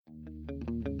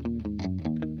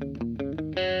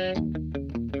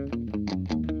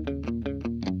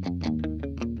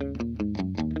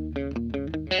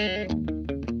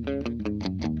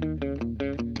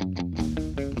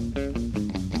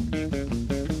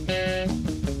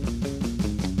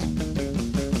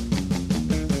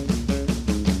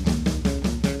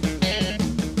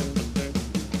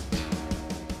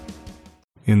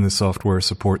In the software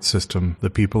support system, the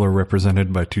people are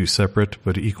represented by two separate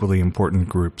but equally important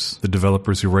groups: the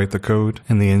developers who write the code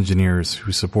and the engineers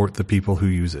who support the people who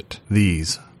use it.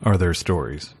 These are their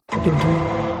stories.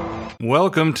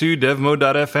 Welcome to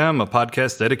DevMode.fm, a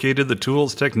podcast dedicated to the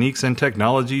tools, techniques, and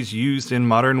technologies used in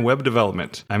modern web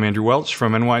development. I'm Andrew Welch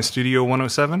from NY Studio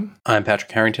 107. I'm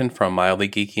Patrick Harrington from Mildly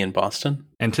Geeky in Boston.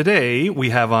 And today we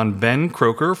have on Ben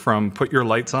Croker from Put Your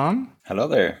Lights On. Hello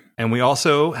there. And we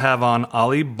also have on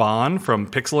Ali Bond from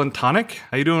Pixel and Tonic.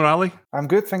 How you doing, Ali? I'm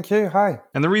good, thank you. Hi.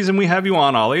 And the reason we have you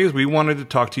on, Ali, is we wanted to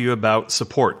talk to you about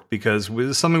support, because this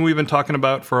is something we've been talking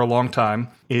about for a long time,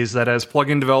 is that as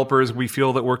plugin developers, we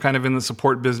feel that we're kind of in the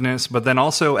support business, but then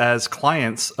also as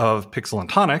clients of Pixel and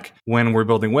Tonic, when we're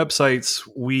building websites,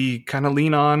 we kind of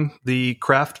lean on the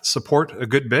craft support a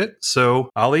good bit. So,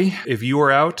 Ali, if you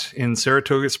were out in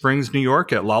Saratoga Springs, New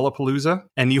York at Lollapalooza,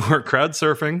 and you were crowd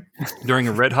surfing during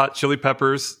a Red Hot Chili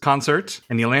Peppers concert,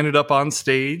 and you landed up on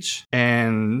stage,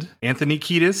 and Anthony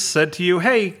Kiedis said to you,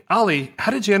 "Hey, Ali,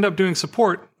 how did you end up doing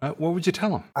support?" What would you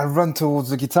tell him? I run towards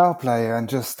the guitar player and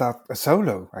just start a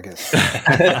solo, I guess.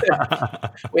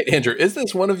 Wait, Andrew, is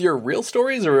this one of your real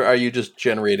stories, or are you just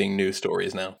generating new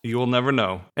stories now? You will never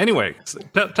know. Anyway,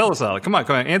 tell us, Ali. Come on.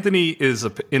 Anthony is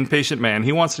an impatient man.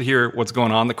 He wants to hear what's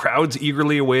going on. The crowd's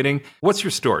eagerly awaiting. What's your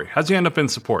story? How'd you end up in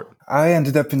support? I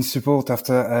ended up in support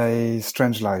after a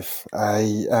strange life.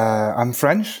 I'm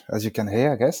French, as you can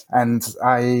hear, I guess. And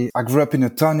I grew up in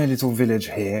a tiny little village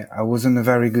here. I wasn't a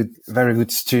very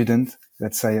good student,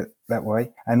 let's say it that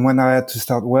way. And when I had to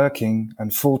start working,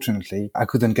 unfortunately, I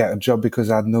couldn't get a job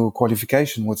because I had no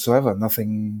qualification whatsoever.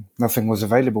 Nothing was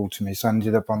available to me. So I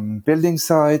ended up on building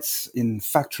sites, in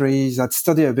factories. I'd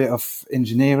studied a bit of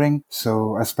engineering.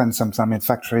 So I spent some time in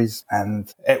factories,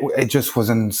 and it just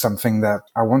wasn't something that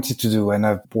I wanted to do. And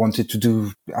I wanted to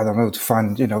do, I don't know, to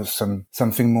find,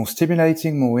 something more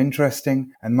stimulating, more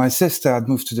interesting. And my sister had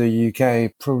moved to the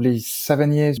UK probably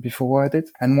 7 years before I did.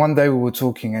 And one day we were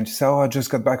talking and she said, I just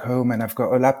got back home and I've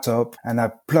got a laptop and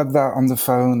I plug that on the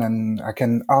phone and I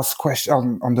can ask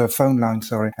questions on the phone line,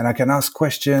 and I can ask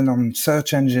questions on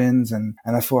search engines. And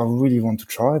I thought I really want to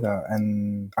try that.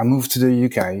 And I moved to the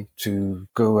UK to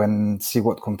go and see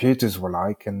what computers were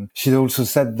like. And she'd also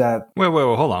said that... Wait,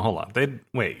 hold on.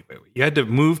 Wait. You had to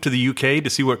move to the UK to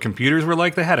see what computers were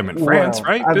like? They had them in France,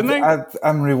 right? Didn't they?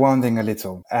 I'm rewinding a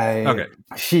little. Okay.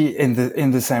 She, in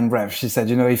the same breath, she said,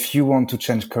 if you want to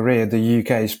change career, the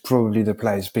UK is probably the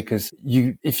place, because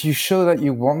if you show that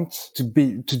you want to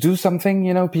do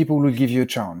something, people will give you a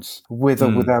chance with or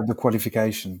without the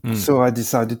qualification. So I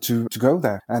decided to go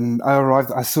there, and I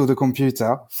arrived. I saw the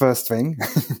computer first thing,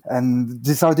 and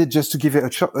decided just to give it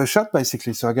a shot,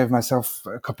 basically. So I gave myself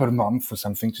a couple of months or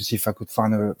something to see if I could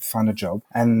find a job,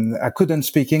 and I couldn't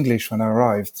speak English when I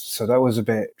arrived, so that was a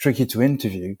bit tricky to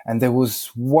interview. And there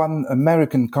was one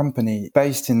American company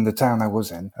based in the town I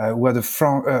was in, who had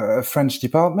a French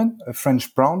department, a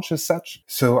French branch as such.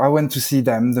 So I went to see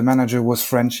them. The manager was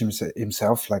French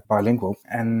himself, like bilingual.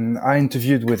 And I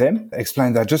interviewed with him,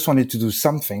 explained I just wanted to do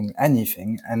something,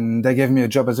 anything. And they gave me a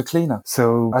job as a cleaner.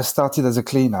 So I started as a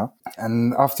cleaner.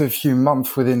 And after a few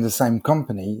months within the same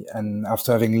company, and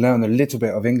after having learned a little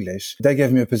bit of English, they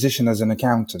gave me a position as an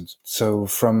accountant. So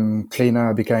from cleaner,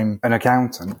 I became an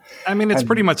accountant. I mean, it's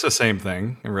pretty much the same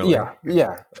thing, really.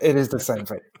 Yeah, it is the same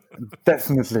thing.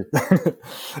 Definitely.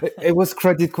 It was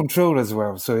credit control as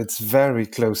well, so it's very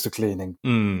close to cleaning.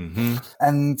 Mm-hmm.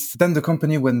 And then the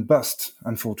company went bust,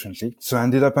 unfortunately, so I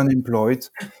ended up unemployed.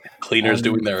 Cleaners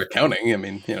doing their accounting, I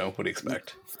mean, what do you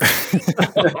expect?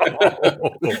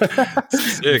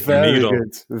 Sick very needle.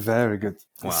 Good, very good.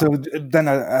 Wow. So then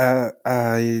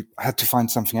I had to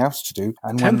find something else to do.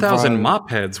 And 10,000 mop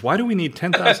heads. Why do we need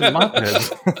 10,000 mop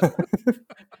heads?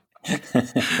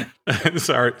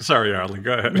 sorry, Ali.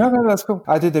 Go ahead. No, that's cool.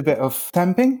 I did a bit of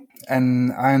temping,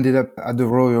 and I ended up at the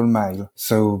Royal Mail,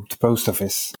 so the post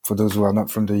office, for those who are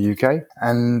not from the UK,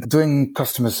 and doing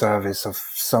customer service of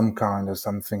some kind or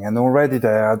something. And already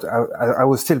there, I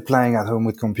was still playing at home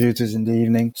with computers in the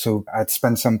evening, so I'd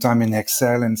spent some time in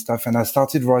Excel and stuff, and I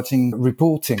started writing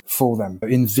reporting for them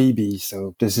in VB.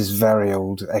 So this is very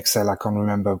old Excel. I can't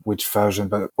remember which version,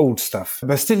 but old stuff.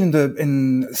 But still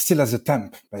still as a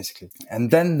temp, basically.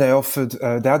 And then they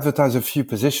advertised a few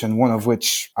positions, one of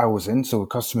which I was in, so a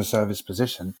customer service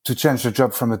position, to change the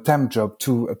job from a temp job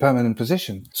to a permanent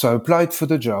position. So I applied for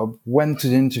the job, went to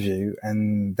the interview,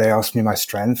 and they asked me my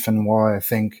strength and why I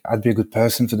think I'd be a good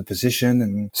person for the position.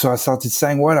 And so I started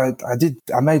saying, well,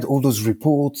 I made all those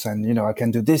reports, and, I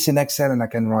can do this in Excel and I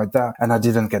can write that. And I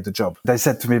didn't get the job. They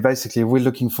said to me, basically, we're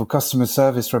looking for customer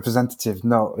service representative,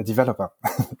 not a developer.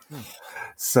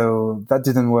 So that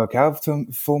didn't work out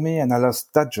for me, and I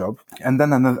lost that job. And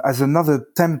then as another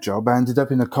temp job, I ended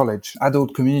up in a college,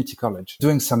 adult community college,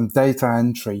 doing some data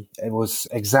entry. It was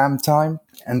exam time,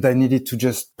 and they needed to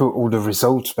just put all the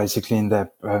results basically in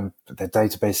their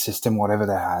database system, whatever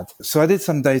they had. So I did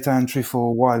some data entry for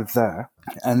a while there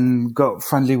and got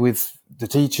friendly with the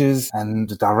teachers and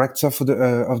the director for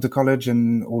of the college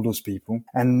and all those people.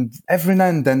 And every now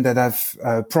and then they'd have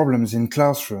problems in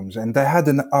classrooms, and they had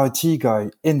an IT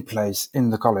guy in place in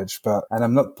the college. And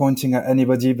I'm not pointing at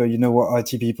anybody, but you know what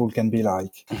IT people can be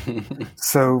like.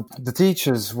 So the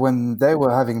teachers, when they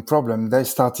were having problems, they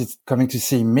started coming to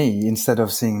see me instead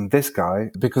of seeing this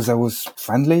guy, because I was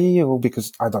friendly or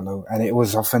because I don't know. And it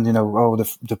was often,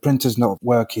 the printer's not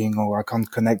working, or I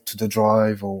can't connect to the drive.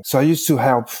 So I used to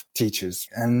help teachers.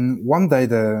 And one day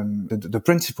the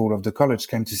principal of the college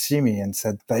came to see me and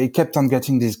said that he kept on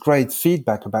getting this great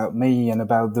feedback about me and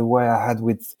about the way I had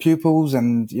with pupils,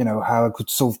 and, how I could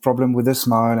solve problem with a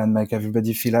smile and make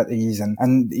everybody feel at ease.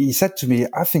 And he said to me,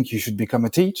 I think you should become a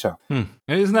teacher.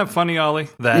 Isn't that funny, Ollie?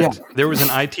 That there was an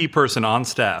IT person on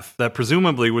staff that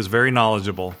presumably was very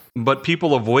knowledgeable, but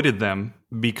people avoided them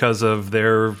because of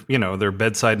their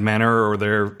bedside manner or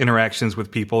their interactions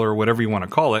with people or whatever you want to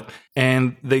call it.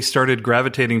 And they started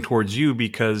gravitating towards you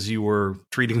because you were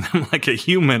treating them like a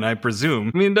human, I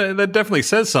presume. I mean, that definitely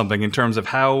says something in terms of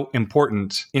how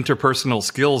important interpersonal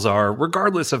skills are,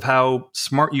 regardless of how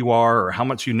smart you are or how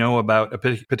much you know about a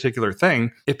particular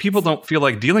thing. If people don't feel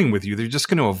like dealing with you, they're just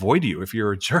going to avoid you if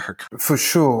you're a jerk. For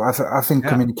sure. I think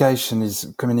communication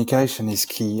is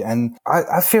key. And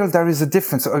I feel there is a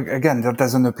difference. Again, that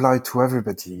doesn't apply to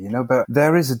everybody, but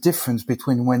there is a difference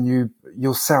between when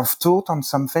you're self-taught on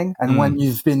something and when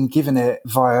you've been given it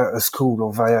via a school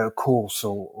or via a course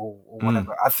or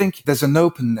whatever. I think there's an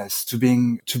openness to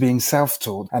being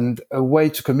self-taught and a way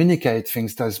to communicate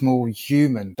things that's more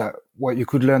human, that what you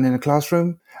could learn in a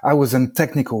classroom. I wasn't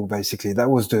technical, basically. That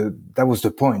was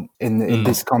the point in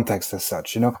this context as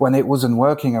such. When it wasn't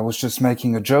working, I was just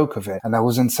making a joke of it. And I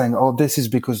wasn't saying, oh, this is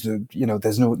because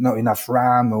there's not enough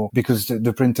RAM, or because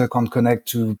the printer can't connect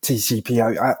to TCP.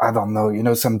 I don't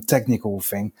know, some technical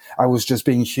thing. I was just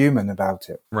being human about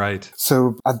it. Right.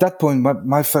 So at that point,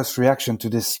 my first reaction to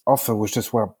this offer was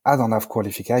just, well, I don't have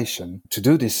qualification to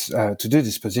do this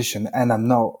position. And I'm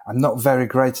not very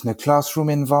great in a classroom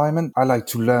environment. I like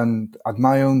to learn at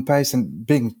my own pace, and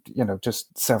being,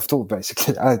 just self-taught,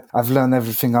 basically. I've learned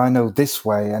everything I know this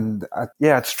way. And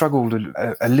I struggled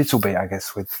a little bit, I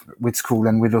guess, with school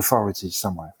and with authorities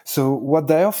somewhere. So what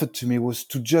they offered to me was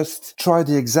to just try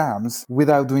the exams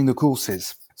without doing the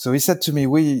courses. So he said to me,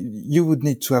 you would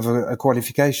need to have a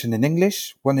qualification in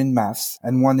English, one in maths,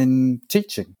 and one in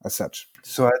teaching as such.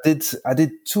 So I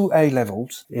did 2 A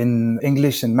levels in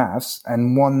English and maths,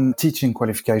 and one teaching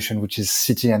qualification, which is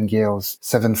City and Guilds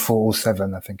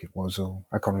 7407, I think it was, or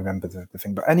I can't remember the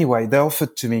thing. But anyway, they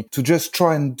offered to me to just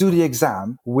try and do the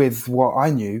exam with what I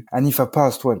knew. And if I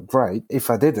passed, well, great. If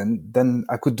I didn't, then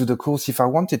I could do the course if I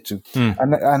wanted to.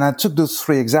 And I took those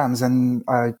 3 exams and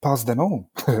I passed them all,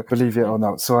 believe it or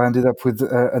not. So I ended up with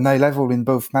an A level in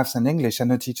both maths and English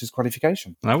and a teacher's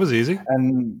qualification. That was easy.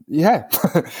 And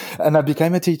and I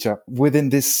became a teacher within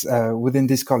this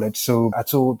college. So I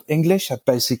taught English at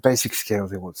basic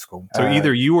skills, it was called. So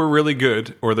either you were really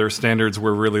good or their standards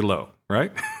were really low,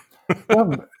 right?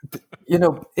 Well,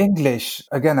 English,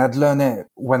 again, I'd learned it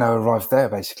when I arrived there,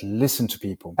 basically, listen to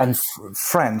people. And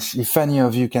French, if any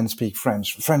of you can speak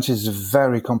French is a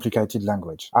very complicated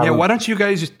language. Why don't you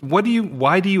guys, why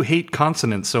do you hate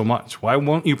consonants so much? Why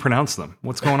won't you pronounce them?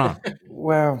 What's going on?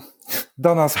 Well,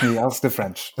 don't ask me, ask the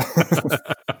French.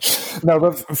 No,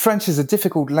 but French is a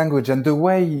difficult language, and the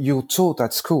way you're taught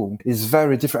at school is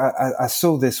very different. I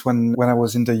saw this when I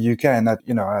was in the UK, and I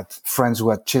had friends who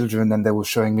had children, and they were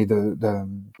showing me the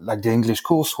English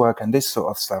coursework and this sort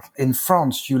of stuff. In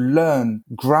France, you learn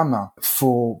grammar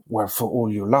for all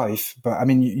your life, but I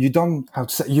mean, you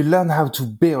learn how to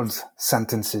build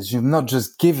sentences. You're not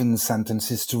just given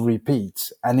sentences to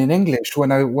repeat. And in English,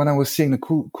 when I was seeing the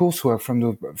coursework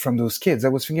from those kids, I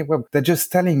was thinking, well, they're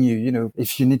just telling you,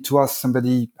 if you need to ask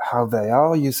somebody how they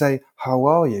are, you say, how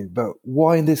are you? But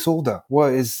why in this order?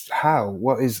 What is how?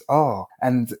 What is are?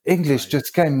 And English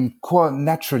just came quite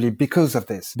naturally because of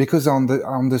this, because I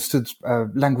understood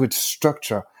language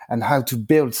structure and how to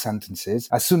build sentences.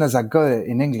 As soon as I got it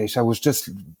in English, I was just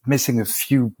missing a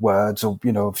few words or,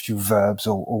 a few verbs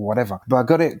or whatever. But I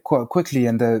got it quite quickly,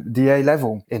 and the A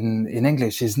level in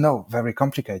English is not very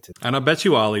complicated. And I bet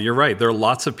you, Ollie, you're right. There are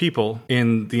lots of people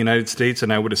in the United States,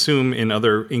 and I would assume in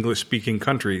other English-speaking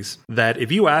countries, that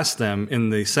if you ask them in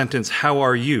the sentence, how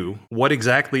are you, what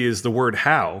exactly is the word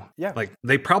how? Yeah. Like,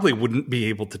 they probably wouldn't be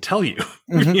able to tell you.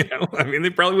 They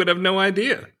probably would have no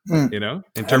idea,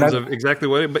 in terms of exactly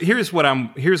what. But here's what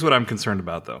I'm concerned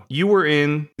about, though. You were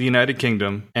in the United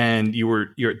Kingdom, and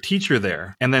you're a teacher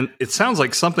there, and then it sounds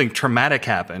like something traumatic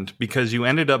happened because you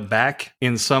ended up back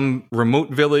in some remote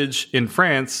village in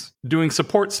France doing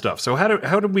support stuff. So how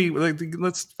did we,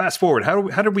 let's fast forward.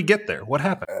 How did we get there? What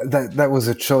happened? That was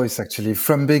a choice, actually.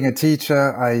 From being a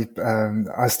teacher,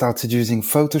 I started using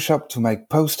Photoshop to make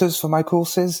posters for my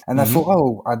courses. And I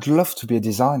thought, I'd love to be a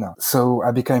designer. So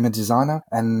I became a designer,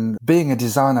 and being a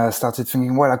designer, I started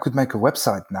thinking, well, I could make a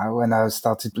website now. And I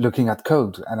started looking at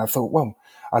code, and I thought, well,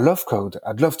 I love code.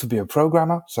 I'd love to be a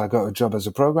programmer. So I got a job as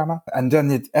a programmer, and then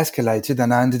it escalated,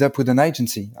 and I ended up with an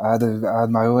agency. I had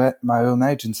my own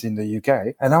agency in the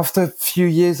UK. And after a few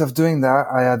years of doing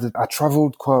that, I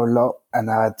traveled quite a lot, and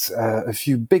I had a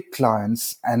few big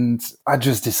clients, and I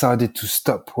just decided to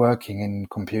stop working in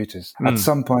computers. At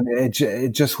some point,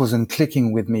 it just wasn't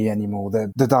clicking with me anymore.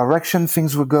 The direction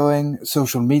things were going,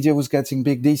 social media was getting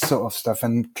big, these sort of stuff,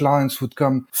 and clients would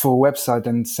come for a website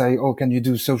and say, oh, can you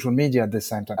do social media at the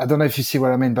same time? I don't know if you see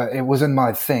what I mean, but it wasn't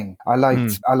my thing. I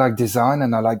like design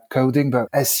and I like coding, but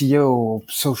SEO or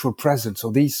social presence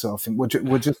or these sort of things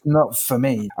were just not for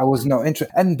me. I was not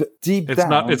interested. And deep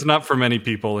down, it's not for many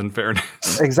people, in fairness.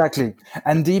 Exactly.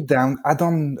 And deep down, I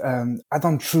don't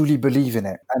truly believe in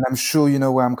it. And I'm sure you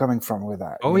know where I'm coming from with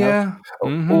that. Oh, yeah.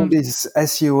 Mm-hmm. All these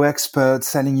SEO experts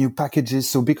selling you packages.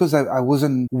 So because I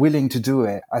wasn't willing to do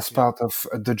it as part of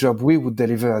the job we would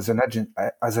deliver as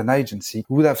an agency,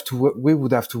 we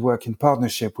would have to work in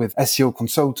partnership with SEO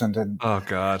consultant. And oh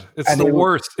God, it's the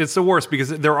worst. It's the worst because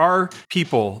there are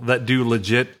people that do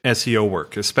legit SEO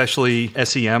work, especially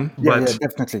SEM. Yeah,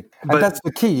 definitely. And that's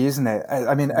the key, isn't it?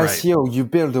 I mean, right. SEO, you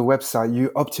build a website, you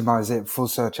optimize it for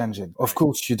search engine. Of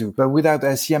course you do. But without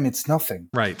SEM, it's nothing.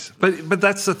 Right. But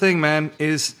that's the thing, man,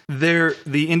 is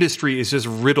the industry is just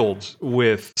riddled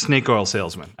with snake oil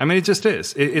salesmen. I mean, it just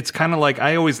is. It's kind of like,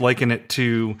 I always liken it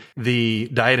to the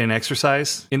diet and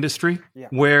exercise industry,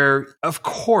 where of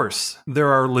course there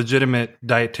are legitimate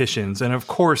dietitians and of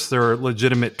course there are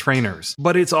legitimate trainers,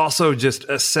 but it's also just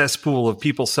a cesspool of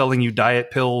people selling you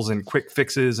diet pills and quick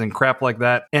fixes and crap like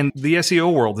that. And the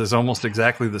SEO world is almost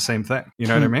exactly the same thing. You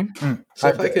know what I mean? So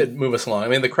if I could move us along, I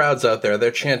mean, the crowd's out there,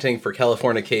 they're chanting for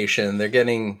Californication. They're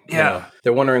getting,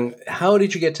 they're wondering, how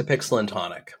did you get to Pixel and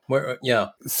Tonic?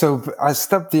 So I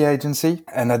stopped the agency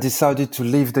and I decided to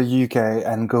leave the UK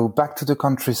and go back to the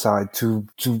countryside to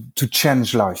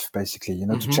change life, basically,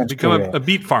 to change become a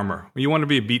beet farmer. You want to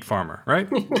be a beet farmer, right?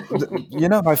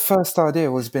 My first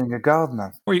idea was being a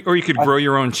gardener. Or you could grow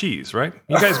your own cheese, right?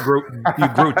 You guys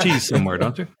grow cheese somewhere,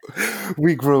 don't you?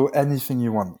 We grow anything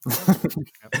you want.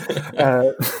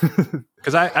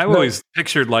 Because I always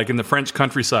pictured, like, in the French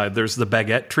countryside, there's the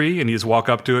baguette tree, and you just walk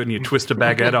up to it and you twist a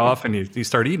baguette off and you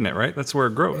start eating it, right? That's where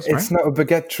it grows, right? It's not a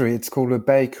baguette tree, it's called a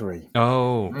bakery.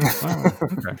 Oh.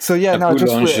 Okay. So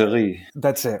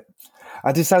that's it.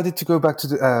 I decided to go back to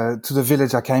the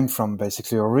village I came from,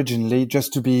 basically, originally,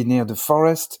 just to be near the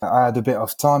forest. I had a bit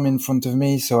of time in front of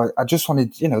me, so I just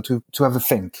wanted, to have a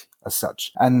think as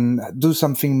such and do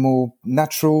something more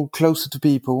natural, closer to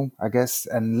people, I guess,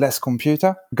 and less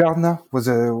computer. Gardener was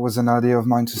an idea of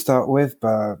mine to start with,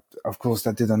 but of course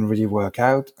that didn't really work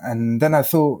out. And then I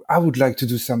thought I would like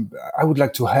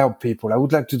to help people. I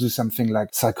would like to do something like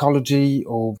psychology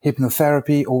or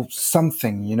hypnotherapy or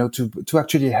something, to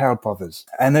actually help others.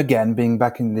 And again, being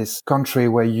back in this country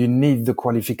where you need the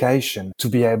qualification to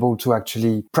be able to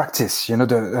actually practice,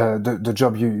 the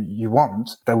job you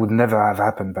want, that would never have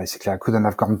happened, basically. I couldn't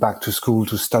have gone back to school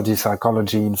to study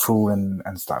psychology in full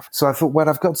and stuff. So I thought, well,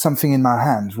 I've got something in my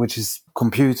hand, which is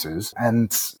computers,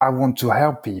 and I want to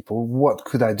help people. What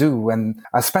could I do? And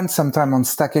I spent some time on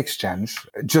Stack Exchange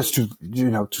just to,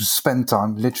 to spend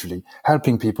time literally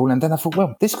helping people. And then I thought,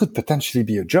 well, this could potentially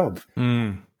be a job.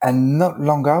 And not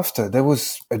long after, there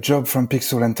was a job from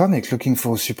Pixel and Tonic looking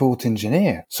for a support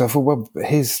engineer. So I thought, well,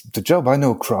 here's the job. I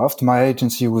know Craft. My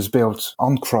agency was built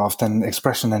on Craft and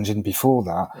Expression Engine before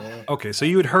that. Okay, so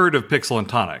you had heard of Pixel and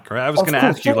Tonic, right? I was going to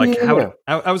ask you,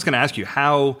 I was going to ask you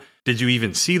how did you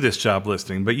even see this job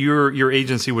listing? But your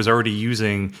agency was already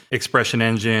using Expression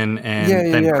Engine and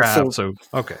then Craft. So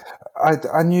okay.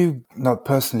 I knew, not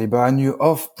personally, but I knew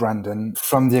of Brandon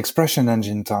from the Expression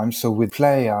Engine time, so with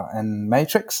Player and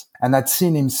Matrix. And I'd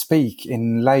seen him speak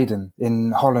in Leiden,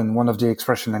 in Holland, one of the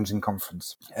Expression Engine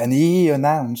conference. And he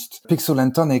announced Pixel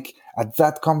and Tonic at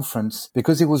that conference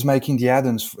because he was making the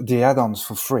add-ons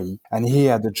for free, and he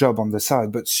had a job on the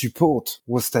side, but support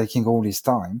was taking all his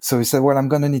time. So he said, well, I'm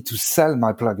going to need to sell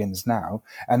my plugins now,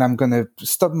 and I'm going to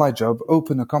stop my job,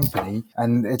 open a company,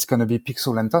 and it's going to be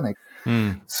Pixel and Tonic.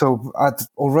 So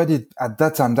already at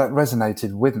that time, that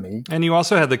resonated with me. And you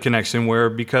also had the connection where,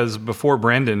 because before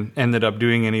Brandon ended up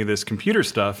doing any of this computer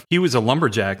stuff, he was a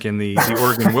lumberjack in the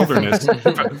Oregon wilderness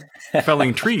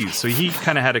felling trees. So he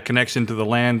kind of had a connection to the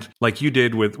land like you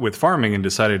did with farming and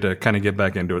decided to kind of get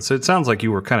back into it. So it sounds like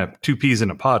you were kind of two peas in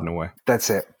a pod in a way.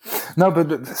 That's it. No,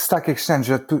 but Stack Exchange,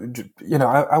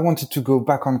 I wanted to go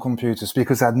back on computers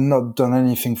because I'd not done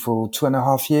anything for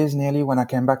 2.5 years nearly when I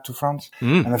came back to France.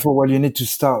 And I thought, well, you need to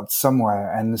start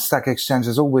somewhere. And Stack Exchange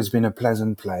has always been a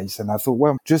pleasant place. And I thought,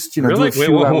 well, just, really? do a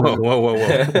few hours.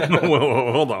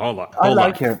 Whoa, hold on. I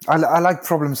like it. I like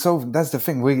problem solving. That's the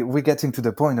thing. We're getting to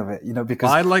the point of it, because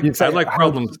I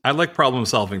like problem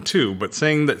solving too. But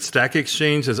saying that Stack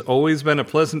Exchange has always been a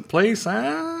pleasant place,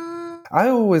 I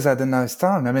always had a nice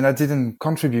time. I mean, I didn't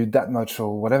contribute that much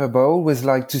or whatever, but I always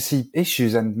like to see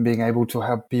issues and being able to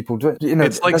help people do it.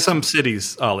 It's like some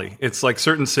cities, Ollie. It's like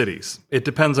certain cities. It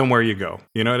depends on where you go.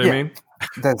 You know what I mean?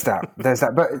 There's that.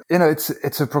 But,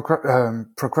 it's a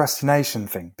procrastination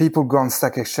thing. People go on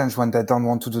Stack Exchange when they don't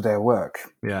want to do their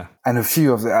work. Yeah. And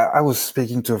I was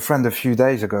speaking to a friend a few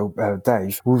days ago,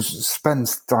 Dave, who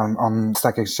spends time on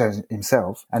Stack Exchange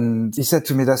himself. And he said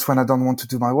to me, that's when I don't want to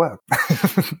do my work.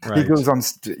 Right. He goes on,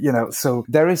 so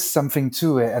there is something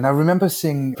to it. And I remember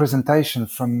seeing a presentation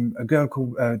from a girl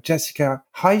called Jessica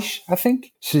Heisch, I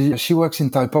think. She works in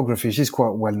typography. She's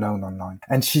quite well known online.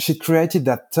 And she created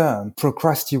that term,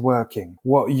 procrasti-working.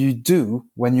 What you do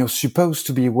when you're supposed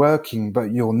to be working,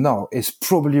 but you're not, is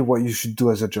probably what you should do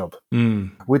as a job.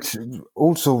 Which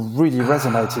also really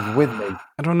resonated with me.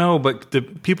 I don't know, but the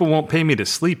people won't pay me to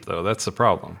sleep, though. That's the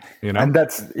problem, And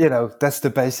that's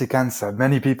the basic answer.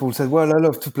 Many people said, well, I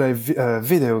love to play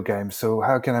video games, so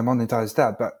how can I monetize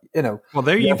that? But, Well,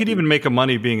 there you could even make a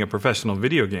money being a professional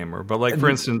video gamer. But like, for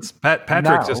instance,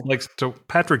 Patrick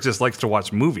just likes to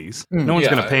watch movies. No one's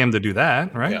going to pay him to do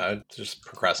that, right? Yeah, just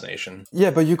procrastination.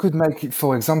 Yeah, but you could make,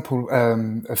 for example,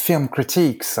 a film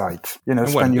critique site,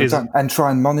 spend your time and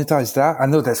try and monetize that. I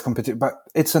know there's competition, but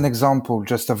it's an example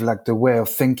just of like the way of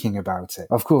thinking about it.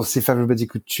 Of course, if everybody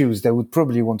could choose, they would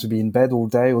probably want to be in bed all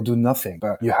day or do nothing,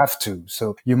 but you have to.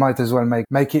 So you might as well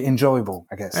make it enjoyable,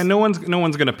 I guess. And no one's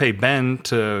going to pay Ben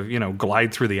to,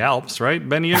 glide through the Alps, right?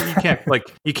 Ben, you can't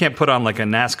you can't put on like a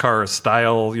NASCAR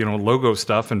style, logo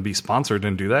stuff and be sponsored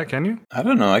and do that, can you? I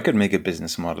don't know. I could make a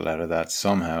business model out of that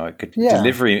somehow. I could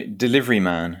delivery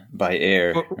man by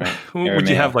air. Right? Would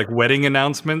you have like wedding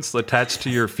announcements attached to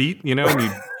your feet, and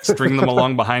you string them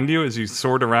along behind you as you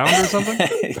soared around or something?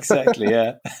 Exactly,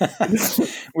 yeah.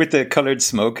 With the colored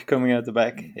smoke coming out the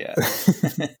back. Yeah.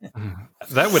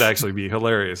 That would actually be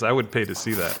hilarious. I would pay to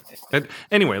see that. And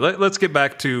anyway, let's get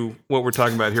back to what we're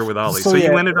talking about here with Ollie. So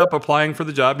you ended up applying for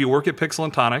the job. You work at Pixel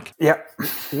and Tonic. Yeah.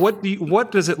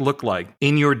 What does it look like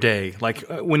in your day? Like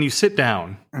when you sit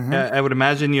down, I would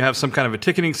imagine you have some kind of a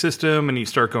ticketing system and you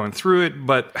start going through it.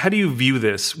 But how do you view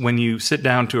this when you sit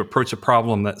down to approach a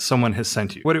problem that someone has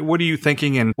sent you? What are you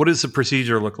thinking, and what does the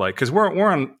procedure look like? Because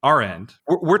we're on our end.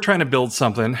 We're trying to build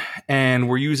something, and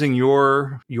we're using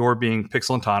your being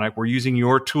Pixel and Tonic. We're using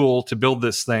your tool to build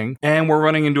this thing, and we're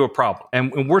running into a problem.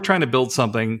 And we're trying to build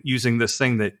something using this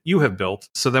thing that you have built.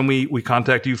 So then we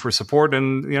contact you for support,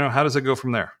 and how does it go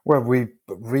from there? Well, we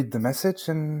read the message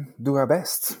and do our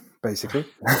best. Basically,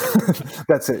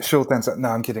 that's it. Short answer. No,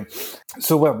 I'm kidding.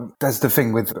 So, well, that's the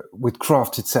thing with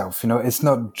Craft itself. It's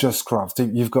not just Craft.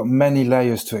 You've got many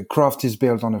layers to it. Craft is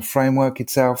built on a framework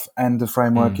itself, and the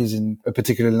framework is in a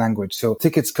particular language. So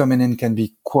tickets coming in can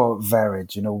be quite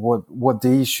varied. What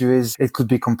the issue is. It could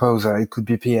be Composer. It could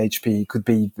be PHP. It could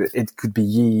be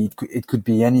Yi. It could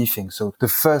be anything. So the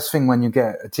first thing when I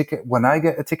get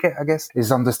a ticket, I guess,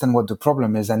 is understand what the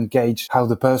problem is and gauge how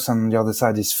the person on the other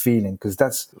side is feeling. Because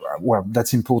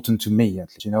that's important to me at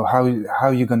least. How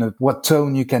you're gonna, what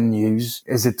tone you can use.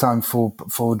 Is it time for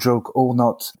a joke or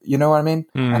not? You know what I mean?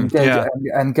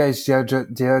 Engage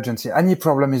the urgency. Any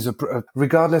problem is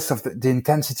regardless of the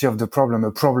intensity of the problem,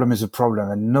 a problem is a problem,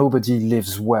 and nobody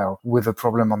lives well with a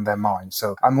problem on their mind.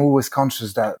 So I'm always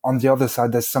conscious that on the other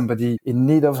side, there's somebody in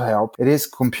need of help. It is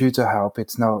computer help.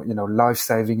 It's not,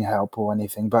 life-saving help or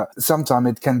anything, but sometimes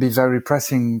it can be very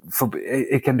pressing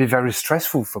it can be very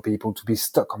stressful for people to be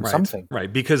stuck on something.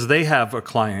 Right. Because they have a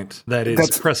client that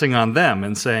is pressing on them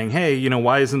and saying, hey,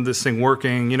 why isn't this thing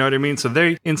working? You know what I mean? So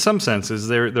they, in some senses,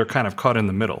 they're kind of caught in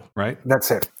the middle, right?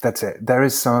 That's it. There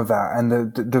is some of that.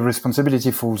 And the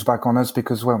responsibility falls back on us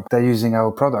because, well, they're using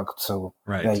our product. So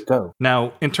there you go.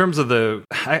 Now, in terms of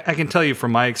I can tell you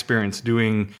from my experience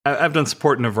I've done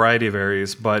support in a variety of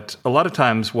areas, but a lot of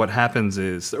times what happens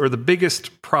is, or the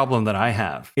biggest problem that I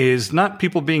have is not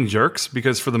people being jerks,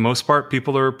 because for the most part,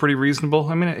 people are pretty reasonable.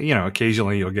 I mean,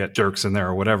 occasionally you'll get jerks in there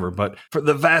or whatever, but for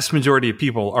the vast majority of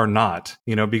people are not,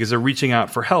 because they're reaching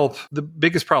out for help. The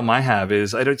biggest problem I have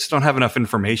is I just don't have enough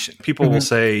information. People will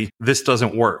say, this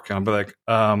doesn't work. And I'll be like,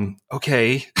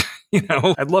 okay.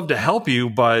 I'd love to help you,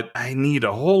 but I need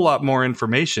a whole lot more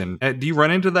information. Do you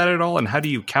run into that at all? And how do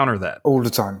you counter that? All the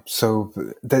time. So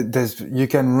you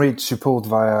can reach support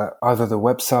via either the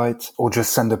website or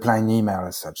just send a plain email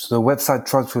as such. So the website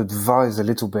tries to advise a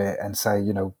little bit and say,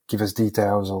 give us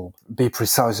details or be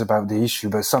precise about the issue.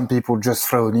 But some people just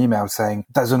throw an email saying,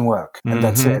 doesn't work. And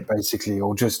that's it, basically.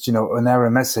 Or just, an error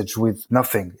message with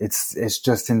nothing. It's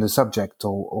just in the subject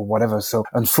or whatever. So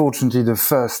unfortunately, the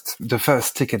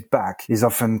first ticket back is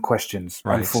often questions,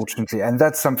 unfortunately. And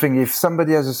that's something, if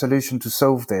somebody has a solution to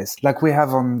solve this, like we have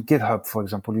on GitHub, for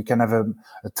example, you can have a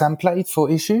template for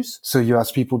issues. So you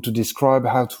ask people to describe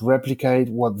how to replicate,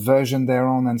 what version they're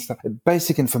on and stuff.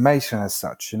 Basic information as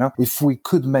such, If we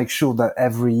could make sure that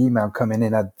every email coming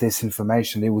in had this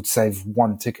information, it would save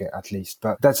one ticket at least.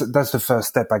 But that's the first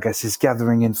step, I guess, is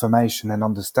gathering information and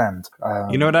understand.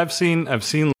 You know what I've seen? I've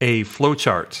seen a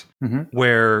flowchart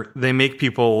where they make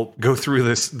people go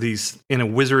through these in a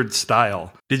wizard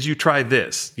style. Did you try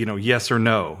this? Yes or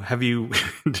no.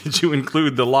 Did you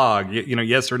include the log?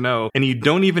 Yes or no. And you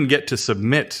don't even get to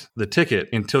submit the ticket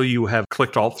until you have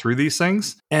clicked all through these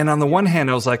things. And on the one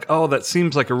hand, I was like, oh, that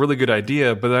seems like a really good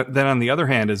idea. But then on the other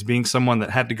hand, as being someone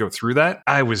that had to go through that,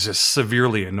 I was just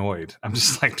severely annoyed. I'm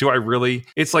just like, do I really?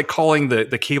 It's like calling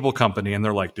the cable company and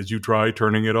they're like, did you try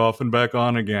turning it off and back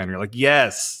on again? You're like,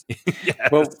 yes.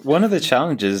 Yes. Well, one of the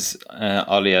challenges,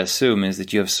 Ollie, I assume, is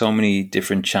that you have so many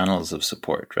different channels of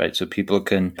support, right? So people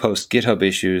can post GitHub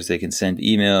issues, they can send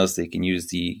emails, they can use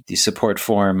the support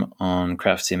form on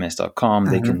craftcms.com,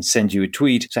 they can send you a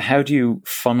tweet. So how do you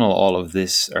funnel all of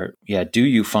this, do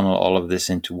you funnel all of this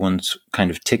into one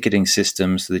kind of ticketing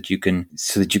system so that you can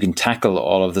tackle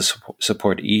all of the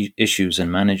support issues and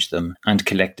manage them and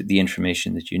collect the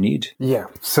information that you need? Yeah.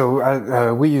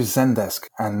 So we use Zendesk,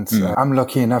 and I'm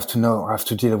lucky enough to know I have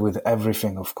to deal with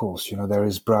everything, of course. There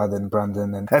is Brad and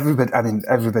Brandon and everybody. I mean,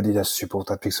 everybody does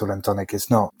support at Pixel and Tonic. It's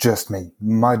not just me.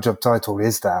 My job title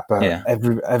is that, but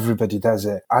everybody does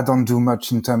it. I don't do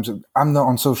much in terms of, I'm not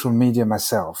on social media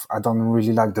myself. I don't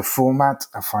really like the format.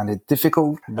 I find it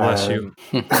difficult. Bless you.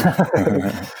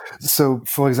 So,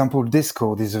 for example,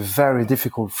 Discord is a very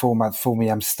difficult format for me.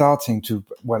 I'm starting to,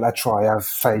 I try. I have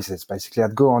phases, basically.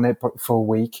 I'd go on it for a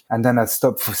week and then I'd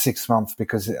stop for 6 months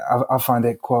because I find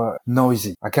it quite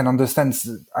noisy. I can understand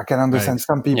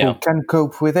some people can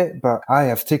cope with it, but I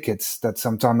have tickets that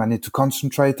sometimes I need to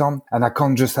concentrate on, and I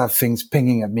can't just have things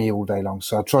pinging at me all day long.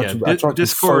 So I try to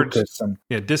focus.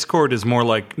 Discord is more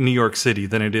like New York City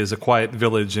than it is a quiet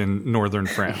village in northern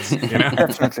France.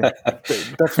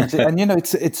 Definitely. And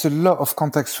it's a lot of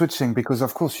context switching because,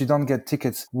 of course, you don't get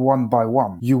tickets one by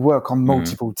one. You work on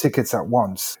multiple tickets at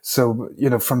once. So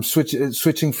from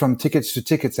switching from tickets to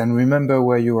tickets and remember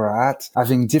where you are at,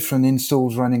 having different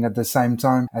installs running at the same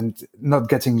time, and not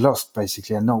getting lost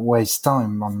basically, and not waste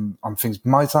time on things.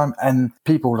 My time and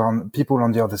people on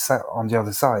the other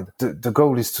side. The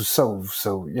goal is to solve.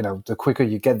 So the quicker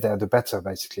you get there, the better.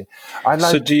 Basically,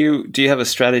 So do you have a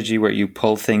strategy where you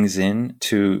pull things in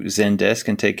to Zendesk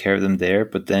and take care of them there,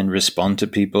 but then respond to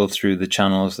people through the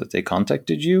channels that they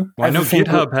contacted you? Well, I know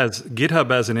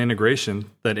GitHub has an integration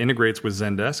that integrates with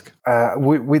Zendesk.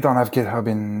 We don't have GitHub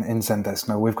in Zendesk.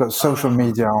 No, we've got social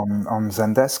media on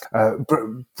Zendesk.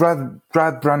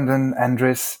 Brad, Brandon,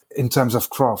 Andres, in terms of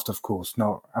craft, of course.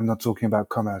 No, I'm not talking about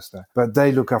commerce there, but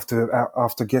they look after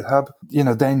GitHub.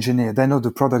 They engineer, they know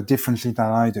the product differently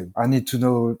than I do. I need to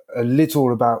know a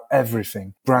little about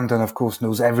everything. Brandon, of course,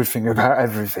 knows everything about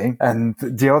everything. And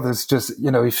the others just,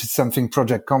 if it's something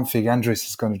project config, Andres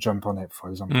is going to jump on it, for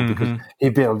example, because he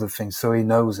built the thing, so he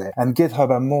knows it. And GitHub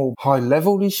are more high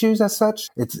level issues as such.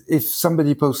 If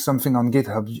somebody posts something on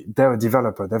GitHub, they're a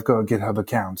developer, they've got a GitHub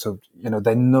account. So,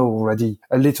 they know already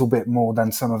a little bit more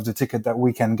than some of the ticket that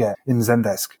we can get in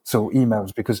Zendesk. So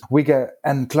emails, because we get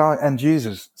end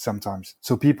users sometimes.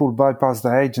 So people bypass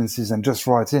the agencies and just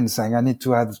write in saying, I need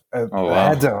to add a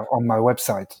header on my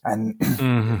website. And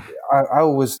I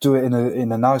always do it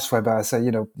in a nice way, but I say,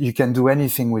 you can do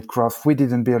anything with Craft. We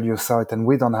didn't build your site and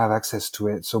we don't have access to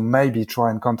it. So maybe try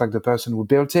and contact the person who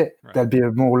built it. Right. That'd be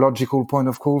a more logical point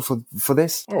of call for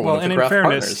this. Well, and in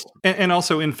fairness, and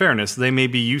also in fairness, they may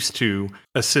be used to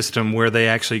a system where they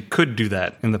actually could do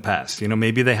that in the past.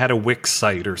 Maybe they had a Wix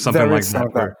site or something like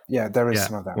that. Yeah, there is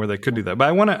some of that. Where they could do that. But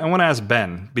I want to ask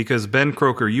Ben, because Ben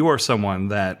Croker, you are someone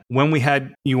that when we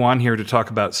had you on here to talk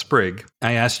about Sprig,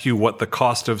 I asked you what the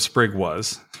cost of Sprig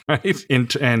was, right?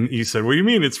 And you said, what do you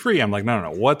mean it's free? I'm like,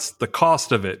 no. What's the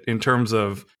cost of it in terms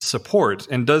of support?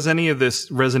 And does any of this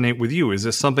resonate with you? Is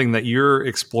this something that you're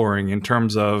exploring in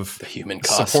terms of the human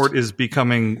cost? Support is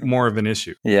becoming more of an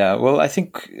issue? Yeah, well, I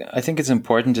think it's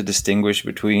important to distinguish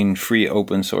between free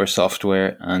open source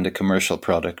software and a commercial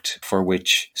product for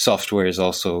which software is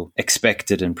also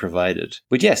expected and provided.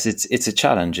 But yes, it's a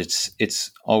challenge.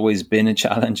 It's always been a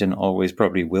challenge and always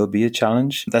probably will be a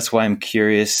challenge. That's why I'm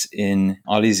curious in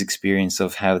Ollie's experience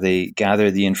of how they gather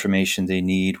the information they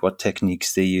need, what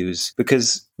techniques they use,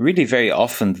 because really very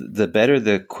often the better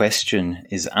the question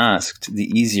is asked, the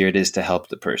easier it is to help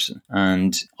the person.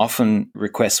 And often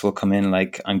requests will come in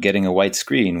like, I'm getting a white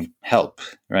screen, help,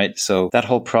 right? So that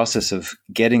whole process of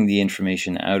getting the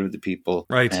information out of the people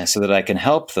so that I can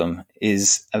help them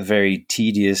is a very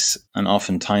tedious and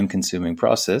often time-consuming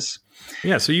process.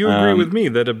 Yeah, so you agree with me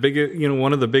that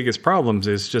one of the biggest problems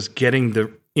is just getting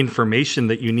the information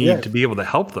that you need to be able to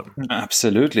help them.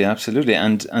 Absolutely.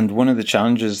 And one of the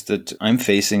challenges that I'm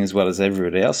facing, as well as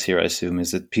everybody else here, I assume,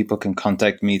 is that people can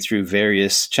contact me through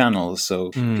various channels. So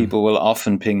people will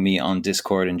often ping me on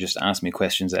Discord and just ask me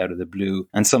questions out of the blue.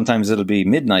 And sometimes it'll be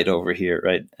midnight over here,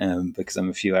 right? Because I'm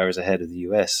a few hours ahead of the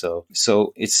US.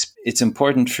 So it's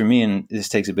important for me, and this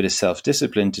takes a bit of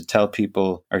self-discipline, to tell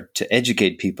people or to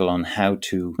educate people on how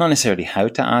to, not necessarily how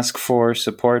to ask for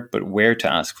support, but where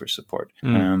to ask for support.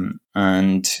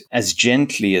 And as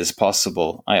gently as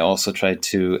possible, I also try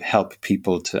to help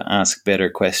people to ask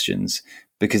better questions,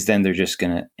 because then they're just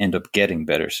going to end up getting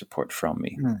better support from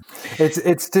me.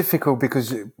 It's difficult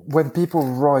because when people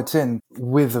write in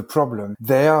with a problem,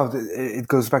 it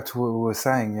goes back to what we were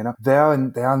saying, they are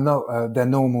not their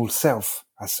normal self.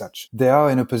 As such, they are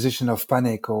in a position of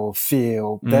panic or fear,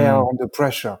 or they are under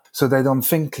pressure, so they don't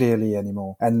think clearly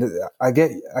anymore. And I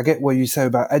get what you say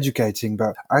about educating,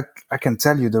 but I can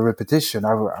tell you the repetition.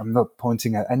 I'm not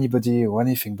pointing at anybody or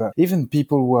anything, but even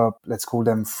people who are, let's call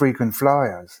them frequent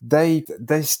flyers, they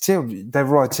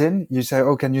write in. You say,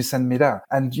 "Oh, can you send me that?"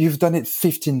 And you've done it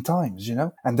 15 times,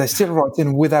 and they still write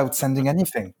in without sending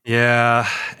anything. Yeah,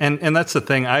 and that's the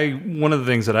thing. One of the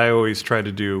things that I always try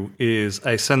to do is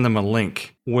I send them a link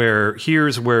where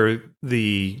here's where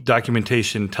the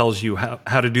documentation tells you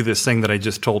how to do this thing that I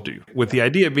just told you, with the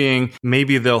idea being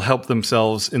maybe they'll help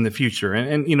themselves in the future.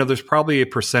 And there's probably a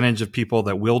percentage of people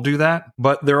that will do that,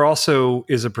 but there also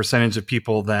is a percentage of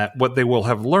people that what they will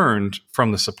have learned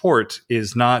from the support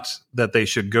is not that they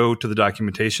should go to the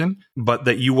documentation, but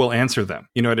that you will answer them.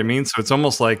 You know what I mean? So it's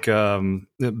almost like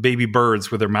baby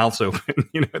birds with their mouths open.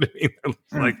 You know what I mean?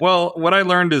 Like, well, what I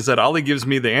learned is that Ollie gives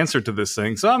me the answer to this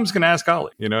thing, so I'm just going to ask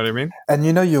Ollie. You know what I mean? And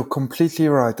you're completely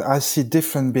right. I see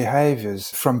different behaviors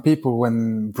from people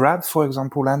when Brad, for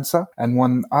example, answer and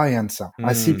when I answer.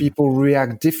 I see people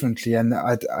react differently, and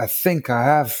I think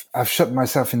I've shot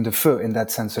myself in the foot in that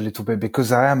sense a little bit,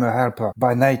 because I am a helper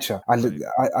by nature.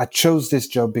 I chose this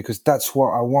job because that's what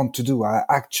I want to do. I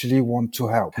actually want to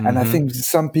help. And I think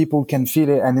some people can feel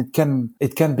it, and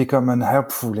it can become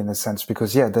unhelpful in a sense,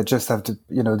 because they just have to,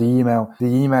 the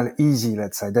email easy,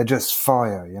 let's say. They just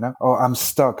fire, or I'm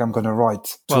stuck, I'm going to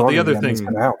write. Well,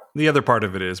 the other part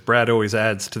of it is Brad always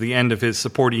adds to the end of his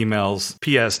support emails,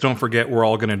 P.S. don't forget we're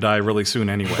all going to die really soon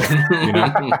anyway.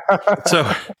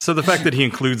 So the fact that he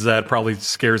includes that probably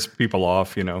scares people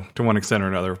off, to one extent or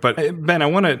another. But Ben, I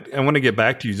want to get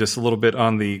back to you just a little bit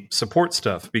on the support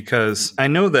stuff, because I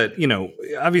know that,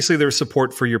 obviously there's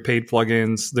support for your paid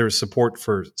plugins, there's support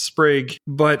for Sprig,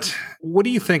 but what do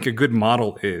you think a good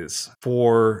model is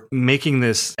for making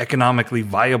this economically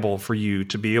viable for you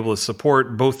to be able to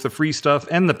support both the free stuff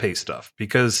and the pay stuff?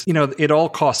 Because, it all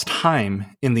costs time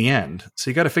in the end. So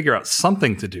you got to figure out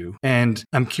something to do. And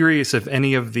I'm curious if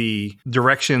any of the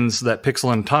directions that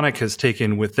Pixel and Tonic has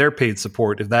taken with their paid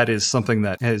support, if that is something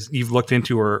that you've looked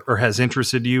into or has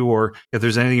interested you, or if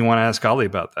there's anything you want to ask Ollie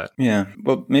about that. Yeah.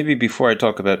 Well, maybe before I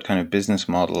talk about kind of business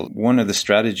model, one of the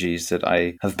strategies that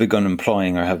I have begun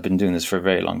employing or have been doing this for a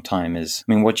very long time is,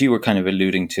 what you were kind of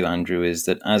alluding to, Andrew, is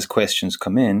that as questions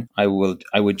come in, I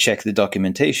would check the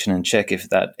documentation and check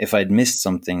if I'd missed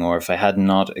something or if I had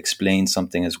not explained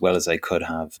something as well as I could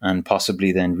have, and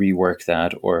possibly then rework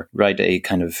that or write a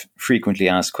kind of frequently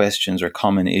asked questions or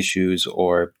common issues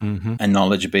or a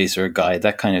knowledge base or a guide,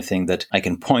 that kind of thing that I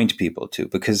can point people to.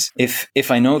 Because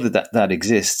if I know that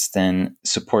exists, then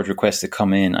support requests that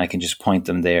come in, I can just point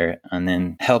them there and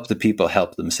then help the people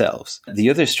help themselves. The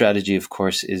other strategy, of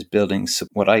course, is building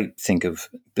what I think of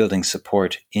building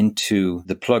support into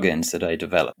the plugins that I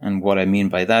develop. And what I mean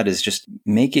by that is just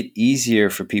make it easier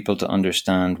for people to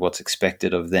understand what's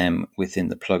expected of them within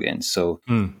the plugin. So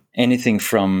anything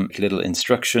from little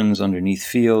instructions underneath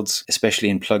fields, especially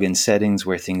in plugin settings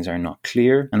where things are not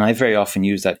clear. And I very often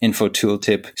use that info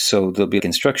tooltip. So there'll be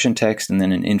instruction text and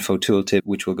then an info tooltip,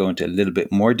 which will go into a little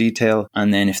bit more detail.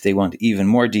 And then if they want even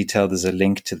more detail, there's a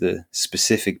link to the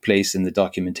specific place in the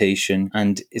documentation.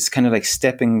 And it's kind of like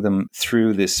stepping them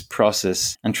through this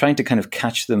process and trying to kind of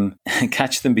catch them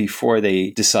before they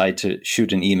decide to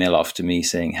shoot an email off to me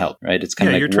saying help, right? It's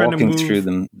kind of like walking through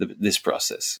them this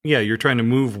process. Yeah, you're trying to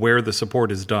move where the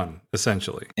support is done,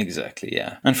 essentially. Exactly,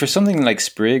 yeah. And for something like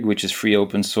Sprig, which is free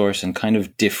open source and kind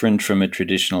of different from a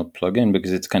traditional plugin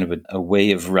because it's kind of a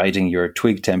way of writing your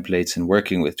Twig templates and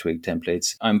working with Twig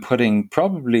templates, I'm putting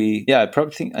I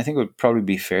think it would probably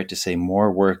be fair to say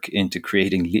more work into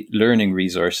creating learning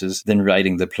resources than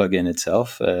writing the plugin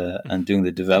itself and doing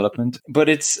the development. But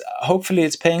hopefully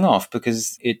it's paying off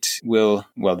because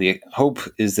the hope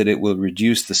is that it will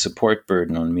reduce the support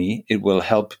burden on me. It will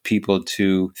help people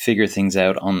to figure things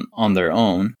out on their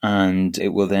own, and it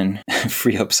will then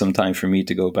free up some time for me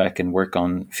to go back and work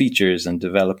on features and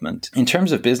development. In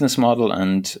terms of business model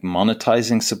and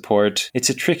monetizing support, it's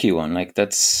a tricky one.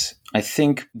 I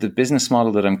think the business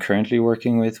model that I'm currently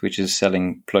working with, which is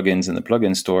selling plugins in the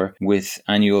plugin store with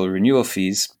annual renewal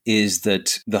fees, is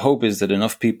that the hope is that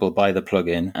enough people buy the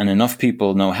plugin and enough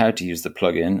people know how to use the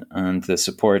plugin and the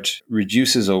support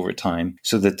reduces over time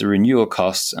so that the renewal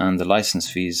costs and the license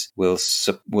fees will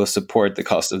support the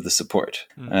cost of the support.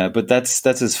 But that's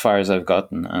as far as I've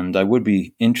gotten. And I would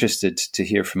be interested to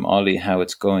hear from Ollie how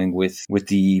it's going with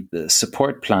the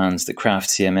support plans that Craft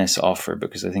CMS offer,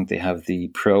 because I think they have the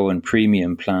Pro and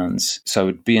Premium plans. So I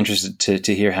would be interested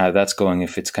to hear how that's going,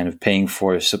 if it's kind of paying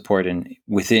for support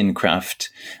within Craft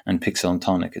and Pixel and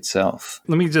Tonic itself.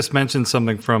 Let me just mention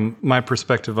something from my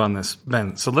perspective on this,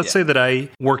 Ben. So let's say that I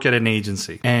work at an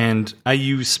agency and I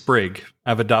use Sprig.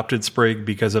 I've adopted Sprig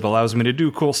because it allows me to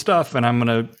do cool stuff, and I'm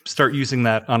going to start using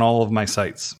that on all of my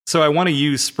sites. So I want to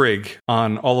use Sprig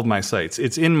on all of my sites.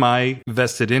 It's in my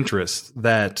vested interest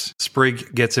that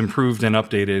Sprig gets improved and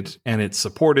updated, and it's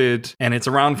supported, and it's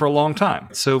around for a long time.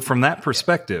 So from that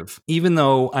perspective, even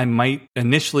though I might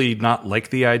initially not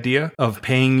like the idea of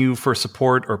paying you for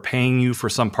support or paying you for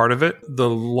some part of it, the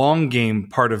long game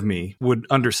part of me would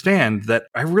understand that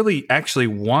I really actually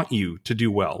want you to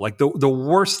do well. Like the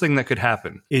worst thing that could happen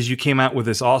is you came out with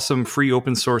this awesome free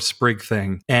open source Sprig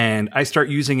thing and I start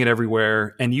using it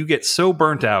everywhere and you get so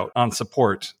burnt out on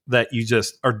support that you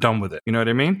just are done with it. You know what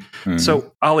I mean? Mm-hmm.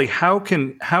 So Ollie, how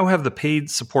have the paid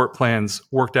support plans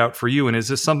worked out for you? And is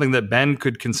this something that Ben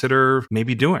could consider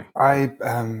maybe doing?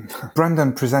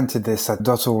 Brendan presented this at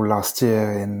 .org last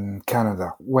year in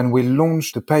Canada. When we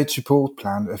launched the paid support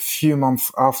plan, a few months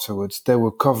afterwards, they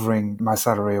were covering my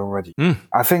salary already.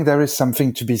 I think there is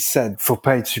something to be said for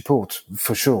paid support.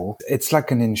 For sure. It's like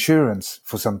an insurance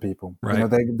for some people. Right. You know,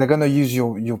 they're going to use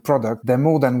your product. They're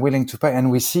more than willing to pay.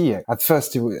 And we see it. At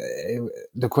first,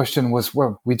 the question was,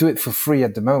 well, we do it for free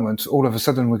at the moment. All of a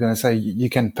sudden, we're going to say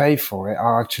you can pay for it.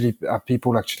 Are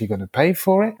people actually going to pay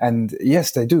for it? And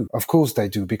yes, they do. Of course they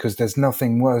do, because there's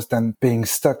nothing worse than being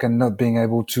stuck and not being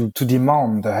able to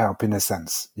demand the help, in a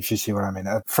sense, if you see what I mean.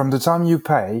 From the time you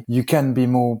pay, you can be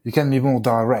more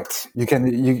direct.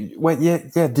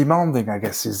 Demanding, I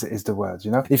guess, is the the word.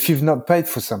 If you've not paid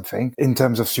for something in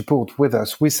terms of support with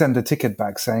us, we send a ticket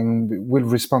back saying we'll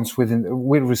respond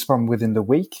within the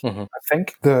week. I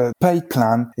think the paid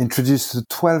plan introduces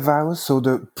 12 hours. So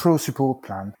the pro support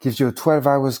plan gives you a 12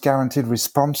 hours guaranteed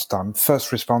response time,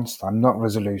 first response time, not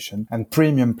resolution. And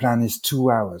premium plan is 2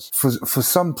 hours. For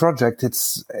some project,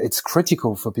 it's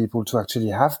critical for people to actually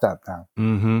have that now.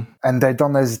 And they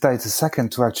don't hesitate a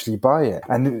second to actually buy it.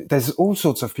 And there's all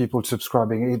sorts of people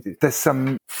subscribing. There's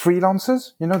some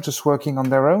freelancers, just working on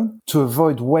their own to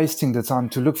avoid wasting the time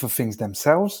to look for things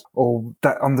themselves, or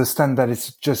that understand that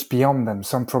it's just beyond them.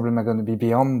 Some problem are going to be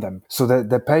beyond them. So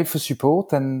they pay for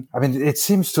support. And I mean, it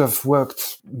seems to have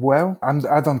worked well.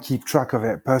 I don't keep track of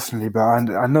it personally, but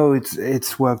I know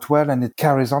it's worked well, and it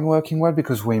carries on working well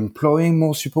because we're employing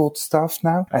more support staff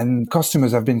now, and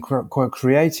customers have been quite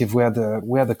creative. We're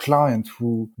the client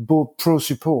who bought pro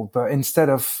support, but instead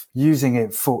of using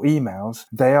it for emails,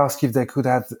 they asked if they could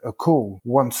have a call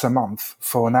once a month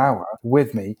for an hour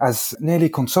with me as nearly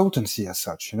consultancy as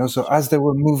such, So as they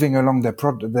were moving along their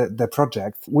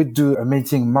project, we'd do a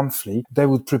meeting monthly. They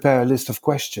would prepare a list of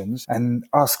questions and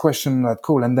ask questions on that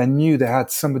call, and they knew they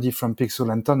had somebody from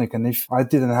Pixel and Tonic. And if I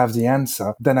didn't have the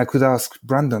answer, then I could ask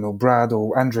Brandon or Brad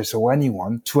or Andres or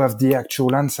anyone to have the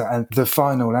actual answer and the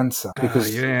final answer.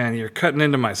 Because you're cutting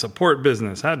into my support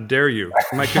business. How dare you?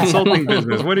 My consulting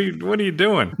business. What are you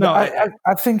doing? No,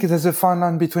 I think there's a fine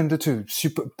line between the two.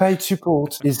 Paid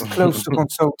support is close to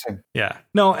consulting. Yeah.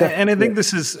 No, and I think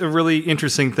this is a really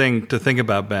interesting thing to think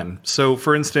about, Ben. So,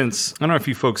 for instance, I don't know if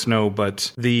you folks know,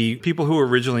 but the people who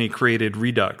originally created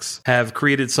Redux have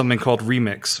created something called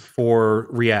Remix for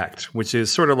React, which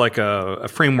is sort of like a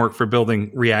framework for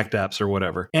building React apps or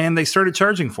whatever. And they started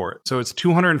charging for it. So it's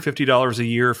 $250 a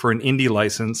year for an indie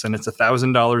license, and it's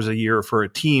 $1,000 a year for a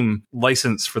team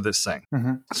license for this thing.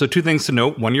 So two things to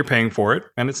note. One, you're paying for it,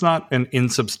 and it's not an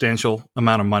insubstantial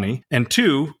amount of money. And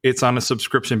two, it's on a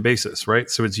subscription basis, right?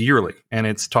 So it's yearly, and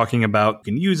it's talking about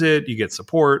you can use it, you get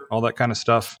support, all that kind of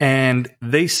stuff. And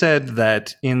they said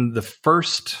that in the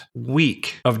first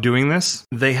week of doing this,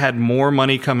 they had more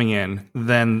money coming in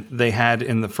than they had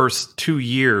in the first 2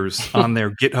 years on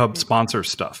their GitHub sponsor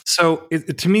stuff. So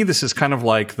to me, this is kind of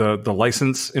like the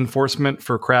license enforcement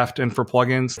for Craft and for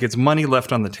plugins. It's money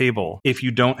left on the table if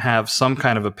you don't have some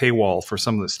kind of a paywall for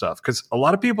some of this stuff, because a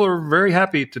lot of people are very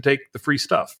happy to take the free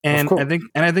stuff. And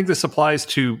I think this applies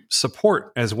to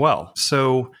support as well.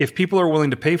 So if people are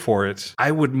willing to pay for it,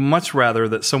 I would much rather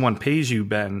that someone pays you,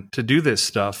 Ben, to do this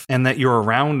stuff, and that you're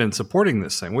around and supporting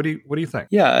this thing. What do you think?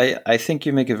 Yeah, I think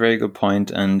you make a very good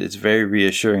point, and it's very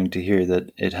reassuring to hear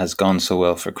that it has gone so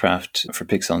well for Craft, for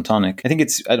Pixel and Tonic. I think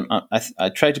I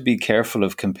try to be careful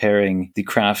of comparing the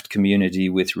Craft community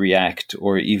with React,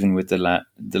 or even with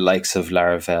the likes of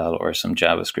Laravel or some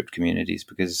JavaScript communities,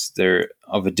 because they're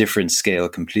of a different scale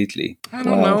completely. I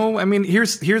don't know. I mean,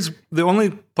 here's the only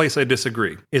place I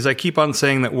disagree is I keep on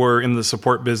saying that we're in the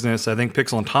support business. I think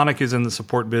Pixel and Tonic is in the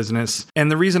support business.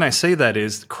 And the reason I say that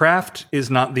is Craft is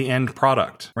not the end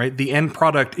product, right? The end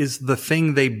product is the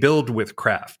thing they build with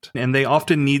Craft. And they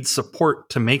often need support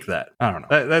to make that. I don't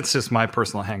know. That's just my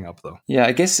personal hang up, though. Yeah,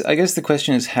 I guess the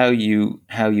question is how you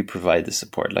provide the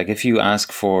support. Like if you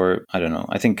ask for, I don't know,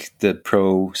 I think the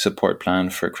pro support plan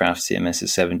for Craft CMS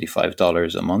is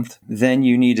 $75 a month. Then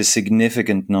you need a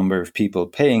significant number of people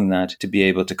paying that to be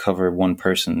able to cover one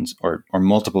person's or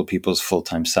multiple people's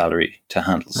full-time salary to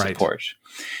handle support.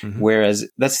 Right. Whereas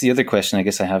that's the other question I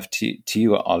guess I have to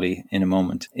you, Ollie, in a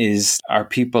moment, is are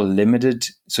people limited?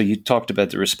 So you talked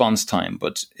about the response time,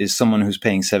 but is someone who's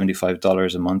paying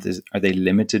 $75 a month, are they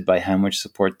limited by how much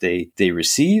support they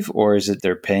receive? Or is it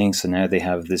they're paying, so now they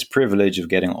have this privilege of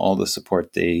getting all the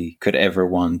support they could ever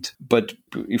want? But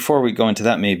before we go into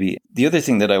that, maybe the other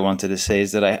thing that I wanted to say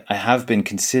is that I have been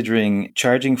considering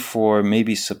charging for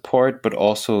maybe support, but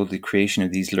also the creation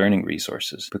of these learning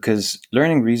resources, because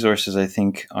learning resources, I think,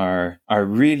 are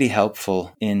really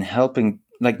helpful in helping,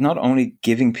 like not only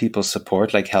giving people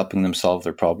support, like helping them solve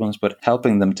their problems, but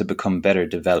helping them to become better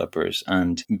developers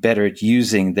and better at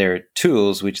using their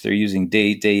tools, which they're using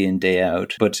day in, day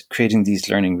out. But creating these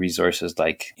learning resources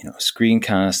like,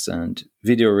 screencasts and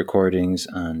video recordings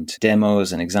and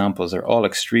demos and examples are all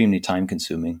extremely time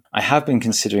consuming. I have been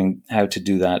considering how to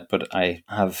do that, but I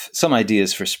have some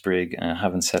ideas for Sprig and I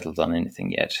haven't settled on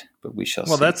anything yet, but we shall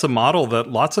see. Well, that's a model that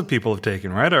lots of people have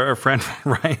taken, right? Our friend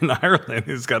Ryan Ireland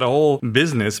has got a whole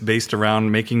business based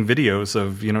around making videos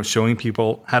of, showing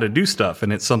people how to do stuff.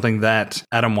 And it's something that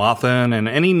Adam Wathan and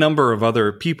any number of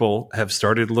other people have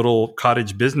started little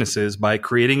cottage businesses by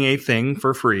creating a thing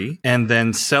for free and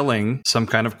then selling some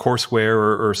kind of courseware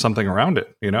software or something around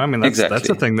it. I mean, that's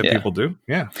a thing that people do.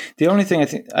 Yeah. The only thing I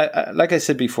think, like I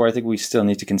said before, I think we still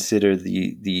need to consider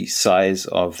the size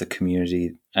of the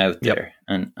community out there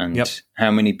and how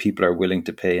many people are willing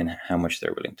to pay and how much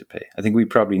they're willing to pay. I think we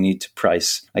probably need to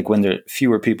price, like when there are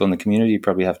fewer people in the community, you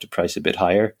probably have to price a bit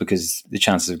higher because the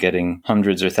chances of getting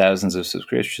hundreds or thousands of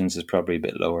subscriptions is probably a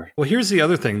bit lower. Well, here's the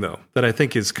other thing though, that I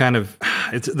think is kind of,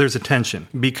 there's a tension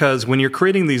because when you're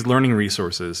creating these learning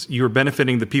resources, you're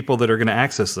benefiting the people that are going to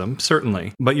access them,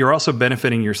 certainly, but you're also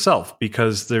benefiting yourself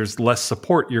because there's less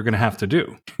support you're going to have to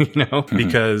do,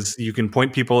 because you can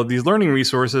point people at these learning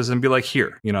resources and be like,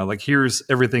 here, here's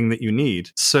everything that you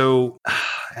need. So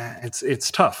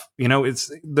it's tough.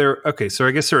 It's there. Okay. So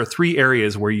I guess there are 3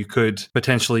 areas where you could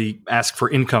potentially ask for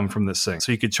income from this thing.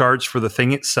 So you could charge for the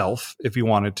thing itself if you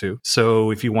wanted to. So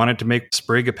if you wanted to make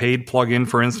Sprig a paid plugin,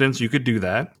 for instance, you could do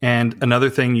that. And another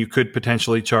thing you could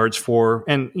potentially charge for,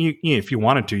 and if you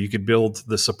wanted to, you could build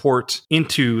the support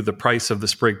into the price of the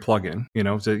Sprig plugin,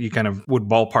 so you kind of would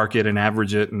ballpark it and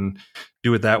average it and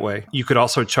do it that way. You could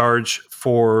also charge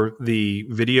for the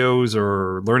videos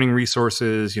or learning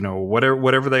resources,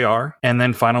 whatever they are. And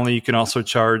then finally, you can also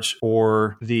charge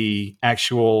for the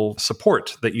actual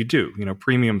support that you do,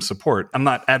 premium support. I'm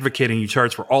not advocating you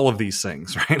charge for all of these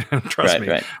things, right? Trust me.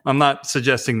 Right. I'm not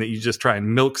suggesting that you just try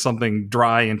and milk something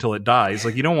dry until it dies.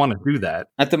 Like, you don't want to do that.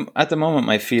 At the moment,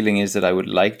 my feeling is that I would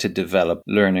like to develop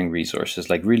learning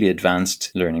resources, like really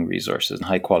advanced learning resources and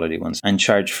high quality ones, and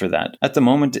charge for that. At the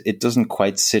moment, it doesn't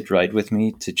quite sit right with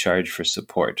me to charge for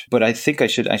support. But I think I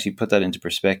should actually put that into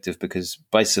perspective, because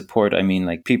by support, I mean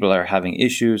like people are having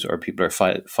issues or people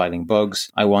are filing bugs.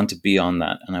 I want to be on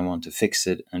that and I want to fix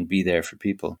it and be there for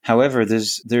people. However,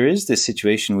 there is this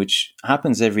situation which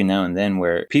happens every now and then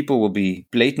where people will be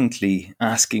blatantly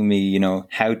asking me,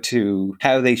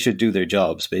 how they should do their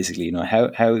jobs, basically,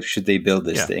 how should they build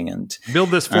this thing and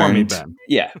build this for me, Ben.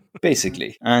 Yeah,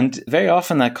 basically. And very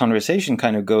often that conversation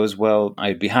kind of goes, well,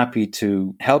 I'd be happy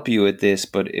to help you with this,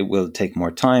 but it will take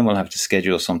more time. We'll have to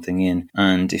schedule something in.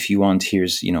 And if you want,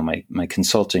 here's, my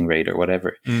consulting rate or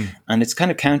whatever. And it's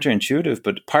kind of counterintuitive,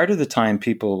 but part of the time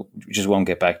people just won't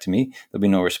get back to me. There'll be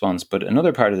no response. But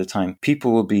another part of the time,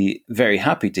 people will be very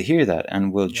happy to hear that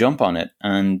and will jump on it.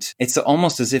 And it's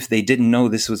almost as if they didn't know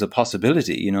this was a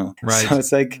possibility, Right. So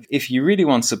it's like, if you really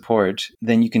want support,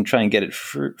 then you can try and get it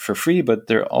for free. But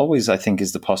there always, I think,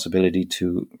 is the possibility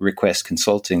to request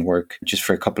consulting work just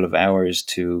for a couple of hours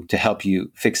to help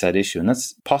you fix that issue. And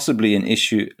that's possibly an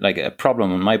issue, like a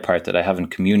problem on my part, that I haven't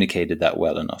communicated that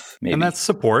well enough. Maybe. And that's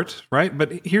support, right?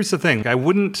 But here's the thing. I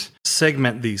wouldn't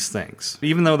segment these things,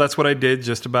 even though that's what I did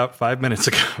just about 5 minutes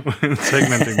ago,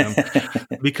 segmenting them.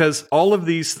 Because all of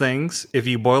these things, if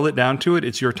you boil it down to it,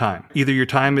 it's your time. Either your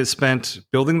time is spent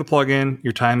building the plugin,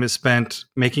 your time is spent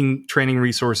making training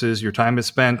resources, your time is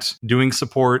spent doing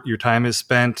support, your time is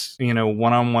spent,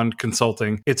 one-on-one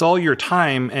consulting. It's all your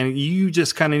time, and you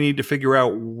just kind of need to figure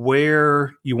out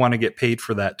where you want to get paid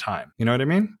for that time. You know what I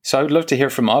mean? So I would love to hear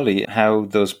from Ollie how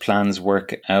those plans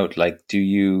work out. Like, do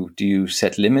you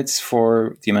set limits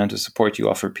for the amount of support you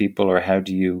offer people, or how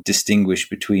do you distinguish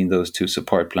between those two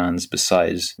support plans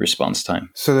besides response time?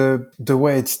 So the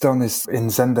way it's done is in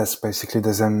Zendesk, basically,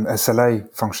 there's an SLA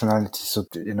functionality. So,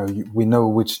 we know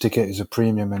which ticket is a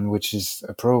premium and which is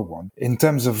a pro one. In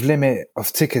terms of limit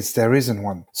of tickets, there isn't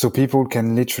one. So people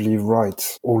can literally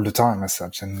write all the time as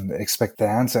such and expect their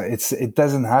answer. It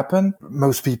doesn't happen.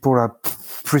 Most people are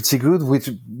pretty good.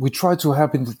 We try to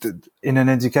help in an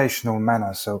educational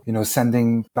manner. So,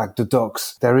 sending back the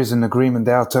docs, there is an agreement.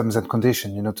 There are terms and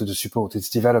conditions, to the support. It's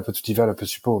developer to developer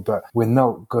support, but we're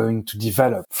not going to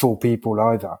develop for people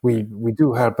either. We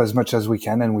do help as much as we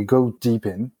can, and we go deep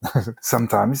in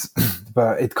sometimes,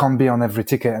 but it can't be on every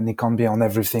ticket and it can't be on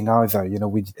everything either.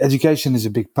 Education is a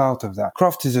big part of that.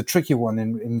 Craft is a tricky one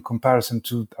in comparison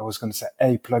to, I was going to say,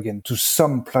 a plugin to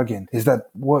some plugin, is that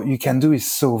what you can do is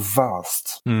so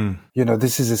vast.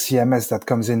 This is a CMS that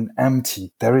comes in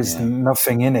empty. There is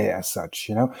nothing in it as such,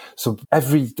 So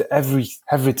every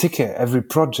ticket, every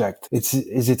project,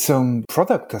 is its own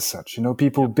product as such.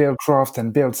 People build Craft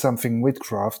and build something with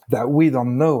Craft that we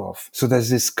don't know of. So there's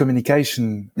this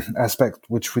communication aspect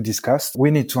which we discussed.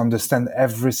 We need to understand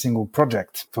every single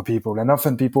project for people. And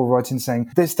often people write in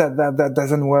saying, that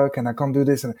doesn't work and I can't do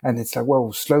this. And it's like,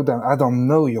 well, slow down. I don't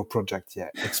know your project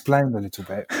yet. Explain a little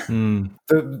bit.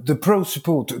 The pro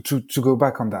support, to go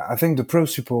back on that, I think the pro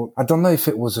support, I don't know if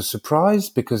it was a surprise,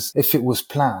 because if it was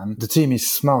planned, the team is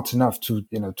smart enough to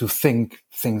think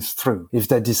things through. If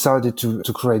they decided to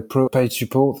create paid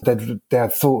support, they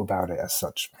had thought about it as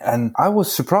such. And I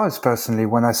was surprised personally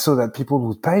when I saw that people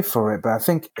would pay for it. But I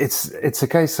think it's a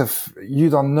case of you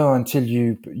don't know until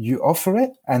you offer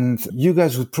it. And you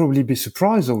guys would probably be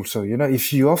surprised also,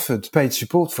 if you offered paid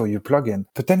support for your plugin,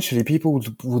 potentially people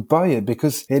would buy it,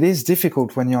 because it is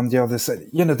difficult when you're on the other side.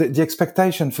 The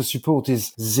expectation for support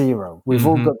is zero. We've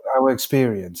all got our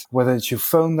experience, whether it's your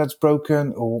phone that's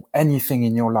broken or anything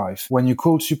in your life. When you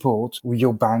call support with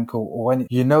your bank or any,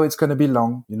 it's going to be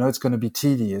long, it's going to be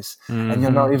tedious, and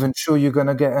you're not even sure you're going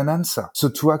to get an answer. So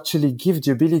to actually give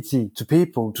the ability to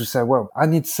people to say, well, I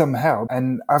need some help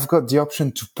and I've got the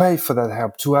option to pay for that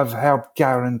help, to have help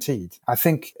guaranteed, I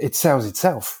think it sells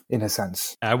itself in a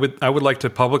sense. I would like to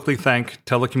publicly thank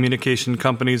telecommunication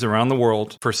companies around the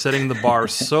world for setting the bar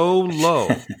so low.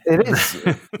 It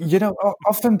is.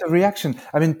 Often the reaction,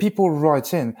 people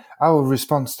write in, our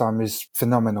response time is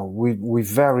phenomenal. We're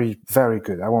very, very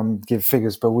good. I won't give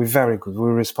figures, but we're very good. We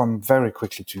respond very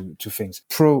quickly to things,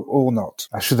 pro or not.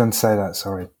 I shouldn't say that,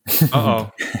 sorry.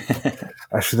 Uh-oh.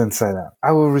 I shouldn't say that.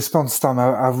 Our response time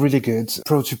are really good.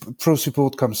 Pro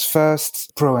support comes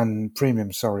first, pro and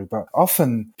premium, sorry. But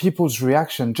often people's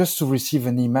reaction just to receive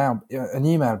an email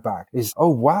back is, oh,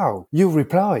 wow, you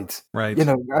replied. Right.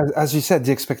 As you said,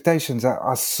 the expectations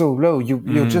are so low.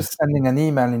 You're just sending an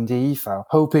email in the e-file,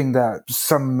 hoping that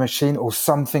some machine or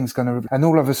something's going to, and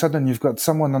all of a sudden you've got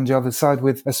someone on the other side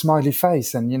with a smiley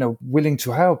face and, willing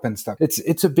to help and stuff.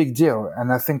 It's a big deal.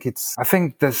 And I think it's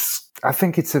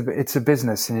a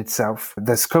business in itself.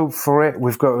 There's scope for it.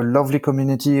 We've got a lovely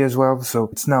community as well.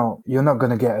 So you're not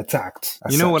going to get attacked.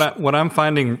 What I'm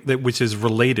finding which is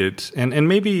related, and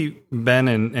maybe Ben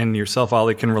and yourself,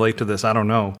 Ollie, can relate to this. I don't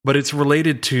know, but it's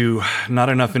related to not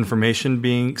enough information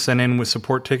being sent in with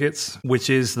support tickets, which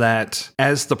is that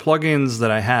as the plugins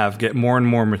that I have get more and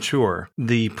more mature,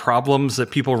 the problems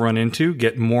that people run into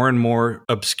get more and more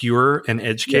obscure and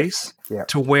edge case. Yeah.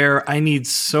 To where I need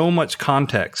so much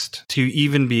context to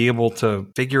even be able to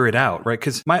figure it out, right?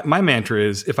 Because my mantra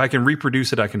is, if I can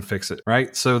reproduce it, I can fix it,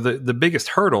 right? So the biggest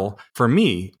hurdle for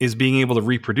me is being able to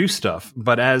reproduce stuff.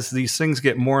 But as these things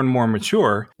get more and more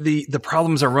mature, the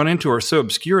problems I run into are so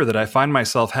obscure that I find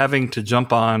myself having to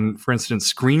jump on, for instance,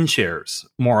 screen shares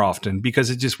more often, because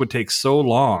it just would take so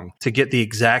long to get the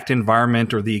exact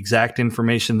environment or the exact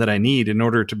information that I need in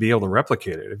order to be able to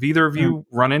replicate it. Have either of you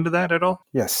run into that at all?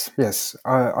 Yes.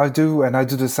 I do, and I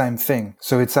do the same thing.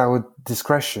 So it's our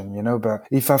discretion, but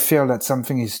if I feel that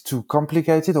something is too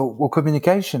complicated or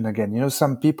communication again,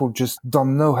 some people just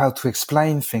don't know how to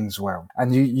explain things well,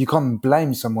 and you can't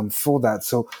blame someone for that.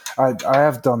 So I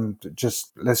have done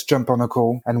just, let's jump on a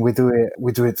call and we do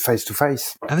it face to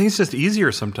face. I think it's just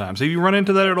easier sometimes. Have you run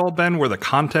into that at all, Ben, where the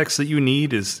context that you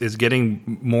need is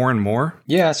getting more and more?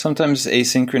 Yeah, sometimes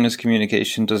asynchronous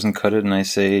communication doesn't cut it, and I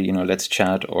say, let's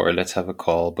chat or let's have a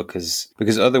call, because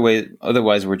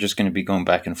otherwise we're just going to be going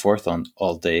back and forth on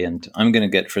all day, and I'm going to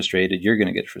get frustrated, you're going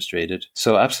to get frustrated.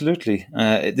 So absolutely.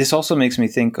 This also makes me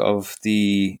think of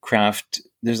the Craft.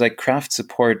 There's like Craft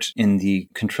support in the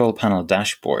control panel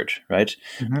dashboard, right?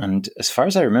 Mm-hmm. And as far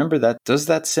as I remember, does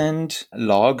that send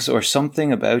logs or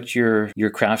something about your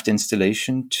Craft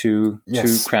installation to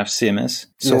Craft CMS?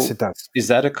 So yes, it does. Is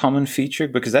that a common feature?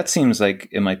 Because that seems like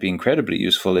it might be incredibly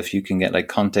useful if you can get like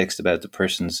context about the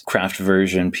person's Craft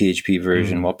version, PHP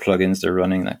version, what plugins they're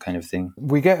running, that kind of thing.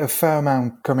 We get a fair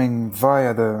amount coming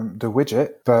via the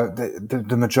widget, but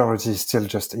the majority is still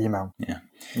just email.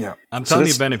 Yeah. I'm telling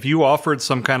you, Ben, if you offered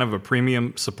some kind of a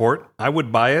premium support, I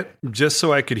would buy it just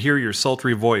so I could hear your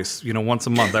sultry voice, once a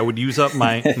month. I would use up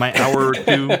my hour or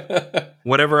two,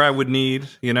 whatever I would need,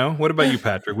 What about you,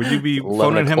 Patrick? Would you be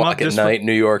phoning him up at night,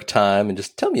 New York time, and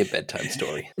just tell me a bedtime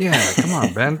story? Yeah, come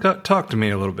on, Ben. Talk to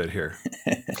me a little bit here.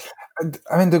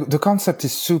 The concept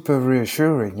is super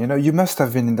reassuring. You must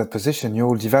have been in that position. You're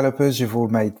all developers. You've all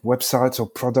made websites or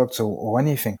products or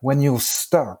anything. When you're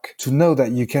stuck, to know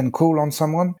that you can call on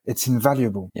someone, it's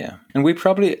invaluable. Yeah. And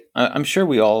I'm sure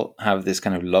we all have this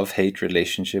kind of love-hate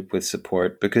relationship with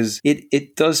support, because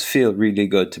it does feel really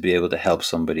good to be able to help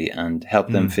somebody and help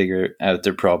them figure out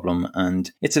their problem.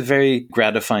 And it's a very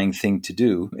gratifying thing to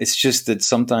do. It's just that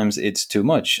sometimes it's too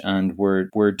much, and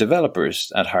we're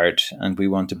developers at heart, and we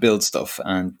want to build stuff.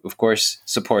 And of course,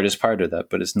 support is part of that,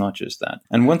 but it's not just that.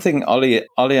 And one thing, Ollie,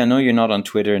 I know you're not on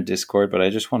Twitter and Discord, but I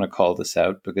just want to call this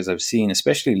out because I've seen,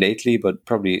 especially lately, but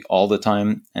probably all the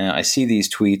time, I see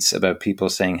these tweets about people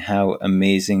saying how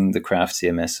amazing the Craft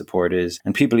CMS support is,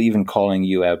 and people even calling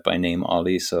you out by name,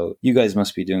 Ollie. So you guys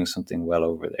must be doing something well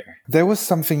over there. There was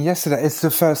something yesterday. It's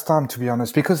the first time, to be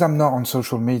honest, because I'm not on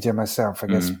social media myself. I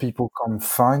guess people can't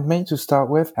find me to start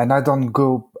with, and I don't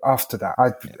go after that.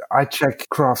 I check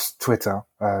Craft's Twitter,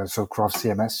 so Craft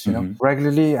CMS, you know,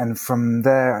 regularly, and from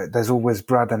there, there's always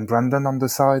Brad and Brandon on the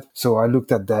side. So I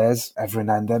looked at theirs every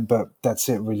now and then, but that's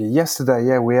it really.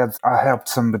 Yesterday, I helped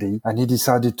somebody, and he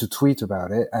decided to tweet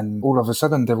about it, and all of a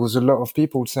sudden there was a lot of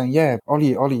people saying, "Yeah,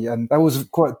 Ollie," and that was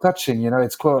quite touching. You know,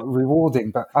 it's quite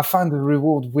rewarding. But I found the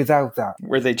reward without that.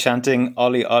 Were they chanting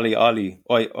 "Ollie, Ollie, Ollie,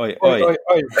 oi, oi, oi"? Oi, oi,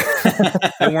 oi.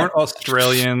 They weren't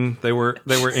Australian. They were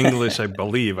English, I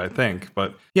believe. I think,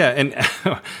 but yeah, and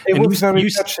it was very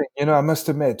touching. You know, I must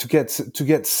admit to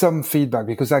get some feedback,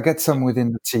 because I get some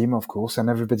within the team, of course, and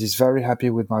everybody's very happy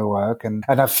with my work, and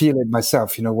I feel it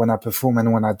myself. You know, when I perform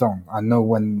and when I don't, I know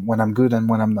when I'm good and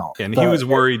when I'm not. And he was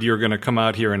worried you were going to come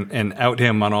out here and out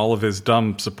him on all of his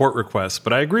dumb support requests.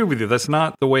 But I agree with you. That's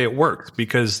not the way it works,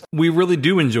 because we really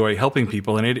do enjoy helping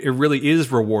people, and it really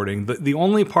is rewarding. The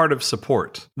only part of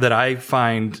support that I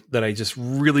find that I just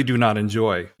really do not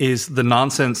enjoy is the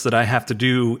nonsense that I have to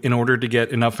do in order to get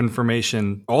enough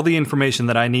information, all the information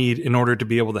that I need in order to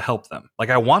be able to help them.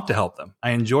 Like, I want to help them.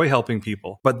 I enjoy helping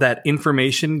people, but that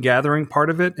information gathering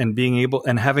part of it and being able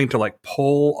and having to like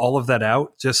pull all of that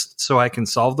out just so I can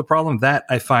solve the problem, that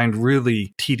I find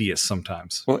really tedious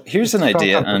sometimes. Well, here's an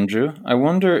idea, Andrew. I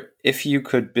wonder if you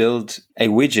could build a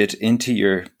widget into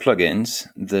your plugins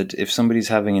that if somebody's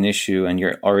having an issue and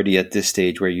you're already at this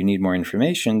stage where you need more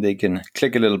information, they can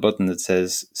click a little button that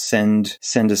says send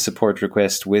a support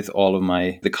request with all of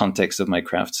the context of my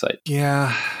craft site.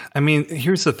 Yeah. I mean,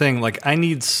 here's the thing. Like, I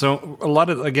need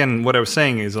again, what I was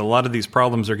saying is a lot of these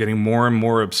problems are getting more and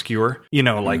more obscure. You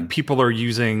know, like people are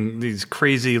using these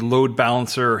crazy load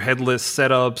balancer headless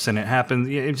setups, and it happens.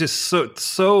 It's just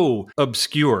so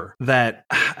obscure that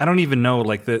I don't even know,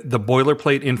 like the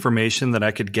boilerplate information that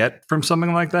I could get from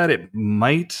something like that. It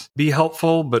might be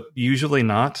helpful, but usually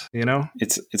not, you know?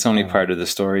 It's only part of the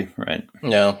story, right?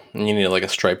 Yeah. And you need like a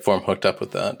Stripe form hooked up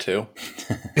with that too.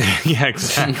 Yeah,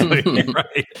 exactly.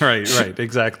 Right.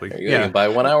 Exactly. You can buy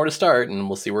 1 hour to start, and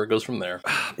we'll see where it goes from there.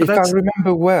 If I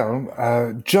remember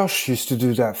well, Josh used to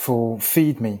do that for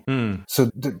FeedMe. So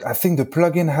I think the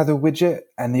plugin had a widget,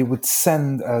 and he would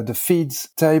send the feeds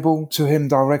table to him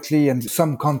directly and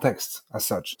some context as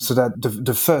such, so that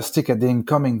the first ticket, the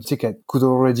incoming ticket, could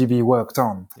already be worked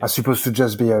on. Yeah. As opposed to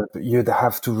just you'd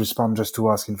have to respond just to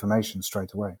ask information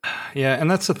straight away. Yeah, and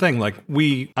that's the thing. Like,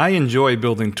 I enjoy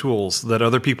building tools that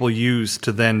other people use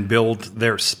to then build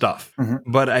their stuff.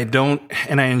 But I don't,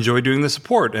 and I enjoy doing the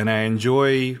support, and I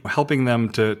enjoy helping them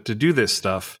to do this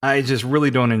stuff. I just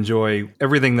really don't enjoy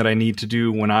everything that I need to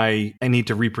do when I need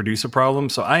to reproduce a problem.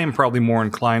 So I am probably more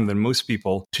inclined than most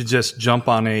people to just jump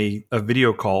on a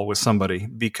video call with somebody,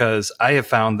 because I have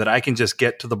found that I can just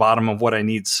get to the bottom of what I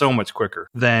need so much quicker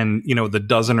than, you know, the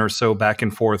dozen or so back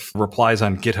and forth replies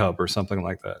on GitHub or something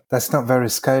like that. That's not very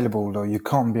scalable, though. You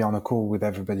can't be on a call with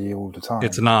everybody all the time.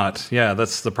 It's not. Yeah,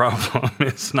 that's the problem.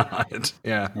 It's not.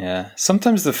 Yeah.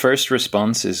 Sometimes the first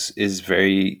response is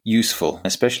very useful,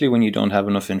 especially when you don't have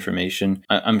enough information.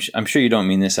 I'm sure you don't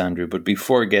mean this, Andrew, but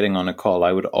before getting on a call,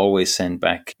 I would always send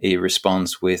back a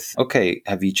response with, okay,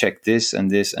 have you checked this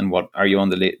and this, and what are you on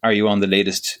the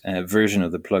latest version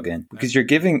of the plugin? Because you're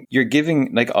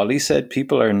giving, like Ollie said,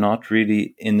 people are not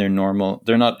really in their normal,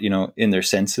 they're not, you know, in their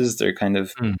senses. They're kind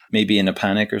of maybe in a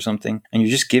panic or something. And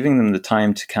you're just giving them the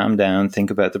time to calm down,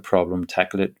 think about the problem,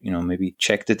 tackle it, you know, maybe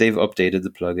check that they've updated the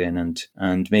plugin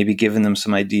and maybe giving them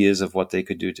some ideas of what they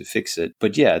could do to fix it.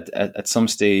 But yeah, at some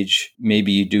stage,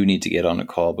 maybe you do need to get on a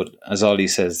call. But as Ollie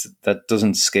says, that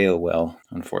doesn't scale well,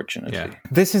 unfortunately. Yeah.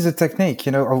 This is a technique,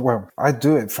 you know, well, I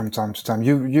do it from time to time.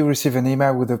 You receive an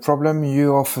email with a problem,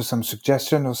 you offer some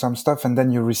suggestion or some stuff, and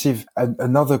then you receive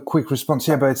another quick response.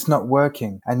 Yeah, but it's not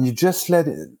working. And you just let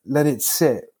it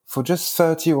sit for just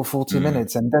 30 or 40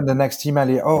 minutes. And then the next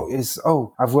email is,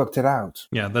 I've worked it out.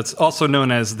 Yeah, that's also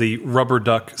known as the rubber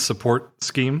duck support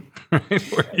scheme. Right?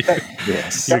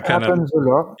 That happens a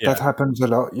lot. Yeah. That happens a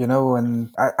lot, you know,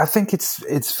 and I think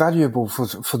it's valuable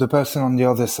for the person on the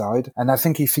other side. And I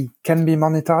think if it can be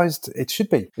monetized, it should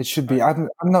be. I'm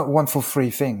not one for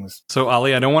free things. So,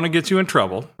 Ollie, I don't want to get you in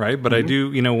trouble, right? But I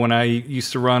do, you know, when I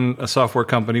used to run a software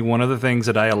company, one of the things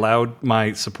that I allowed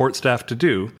my support staff to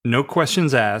do, no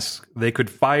questions asked, desk, they could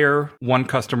fire one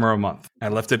customer a month. I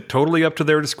left it totally up to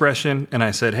their discretion. And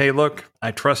I said, hey, look,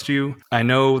 I trust you. I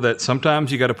know that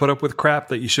sometimes you got to put up with crap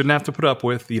that you shouldn't have to put up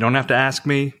with. You don't have to ask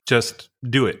me. Just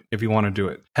do it if you want to do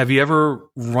it. Have you ever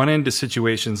run into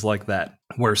situations like that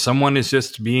where someone is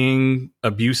just being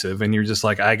abusive and you're just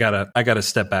like, I gotta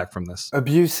step back from this?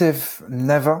 Abusive,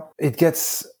 never. It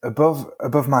gets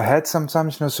above my head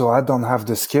sometimes, so I don't have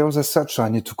the skills as such. So I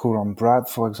need to call on Brad,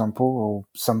 for example, or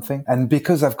something. And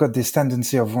because I've got this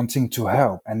tendency of wanting to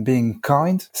help and being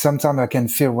kind, sometimes I can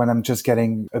feel when I'm just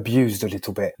getting abused a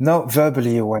little bit. Not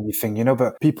verbally or anything,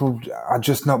 but people are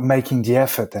just not making the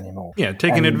effort anymore. Yeah,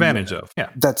 taken advantage of. Yeah.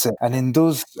 That's it. And in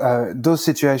those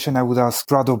situations, I would ask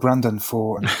Brad or Brandon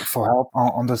for help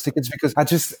on those tickets, because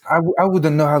I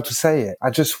wouldn't know how to say it. I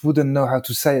just wouldn't know how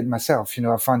to say it myself.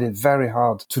 I find it very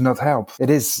hard to not help. It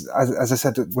is, as I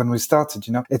said when we started,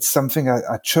 it's something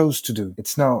I chose to do.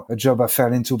 It's not a job I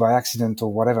fell into by accident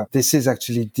or whatever. This is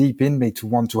actually deep in me to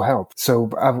want to help. So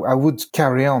I would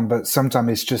carry on, but sometimes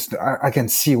it's just, I can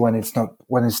see when it's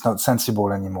not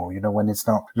sensible anymore, when it's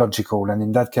not logical. And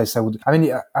in that case,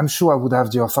 I'm sure I would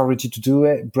have the authority to do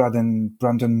it. Brad and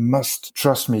Brandon must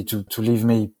trust me to leave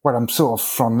me. Well, I'm sort of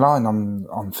front line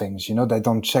on things, they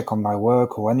don't check on my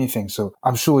work or anything. So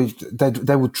I'm sure if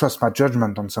they would trust my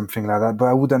judgment on something like that, but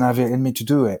I wouldn't have it in me to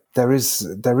do it. There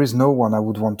is no one I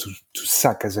would want to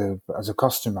sack as a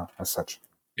customer as such.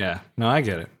 Yeah, no, I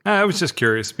get it. I was just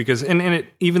curious because,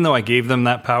 even though I gave them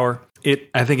that power,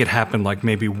 I think it happened like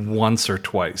maybe once or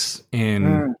twice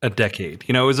in a decade.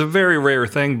 It was a very rare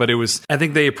thing, but I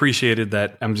think they appreciated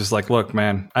that. I'm just like, look,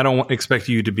 man, I don't expect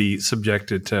you to be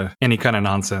subjected to any kind of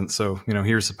nonsense. So,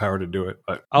 here's the power to do it.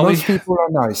 But most people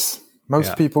are nice.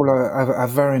 Most people are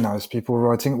very nice people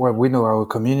writing. Well, we know our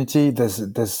community. There's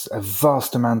a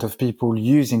vast amount of people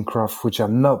using Craft which are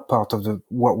not part of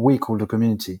what we call the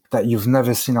community, that you've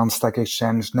never seen on Stack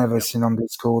Exchange, never seen on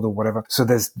Discord or whatever. So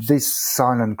there's this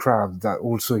silent crowd that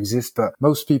also exists, but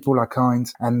most people are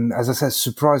kind. And as I said,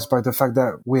 surprised by the fact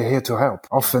that we're here to help.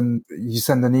 Often you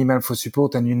send an email for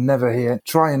support and you never hear it.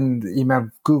 Try and email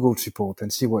Google support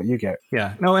and see what you get.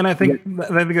 Yeah, no, and I think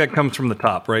that comes from the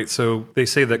top, right? So they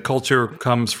say that culture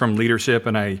comes from leadership,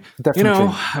 and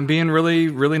I'm being really,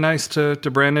 really nice to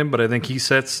Brandon, but I think he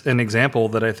sets an example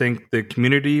that I think the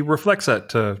community reflects that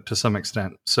to some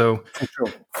extent. So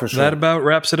for sure. That about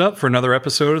wraps it up for another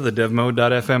episode of the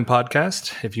DevMode.fm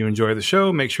podcast. If you enjoy the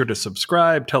show, make sure to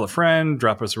subscribe, tell a friend,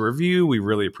 drop us a review. We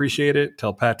really appreciate it.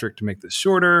 Tell Patrick to make this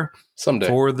shorter. Someday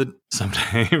for the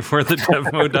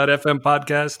DevMode.fm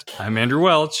podcast. I'm Andrew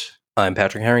Welch. I'm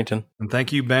Patrick Harrington. And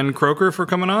thank you, Ben Croker, for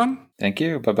coming on. Thank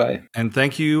you. Bye-bye. And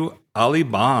thank you, Ali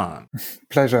Bhan.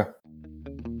 Pleasure.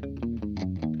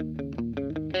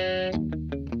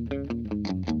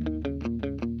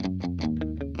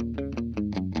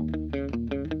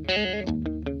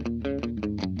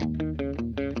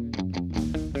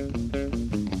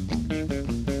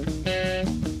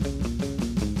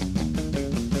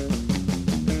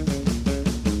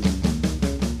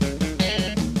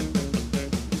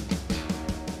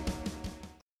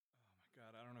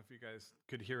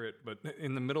 Could hear it, but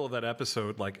in the middle of that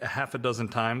episode, like a half a dozen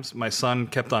times, my son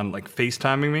kept on like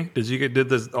FaceTiming me. Did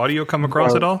the audio come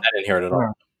across at all? I didn't hear it at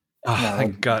all. Oh,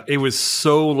 thank God. It was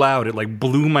so loud. It like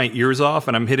blew my ears off,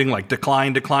 and I'm hitting like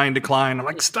decline. I'm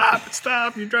like,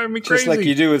 stop. You're driving me crazy. Just like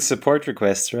you do with support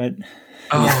requests, right?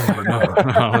 Oh, no.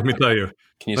 Let me tell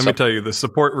you. The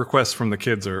support requests from the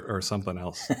kids are something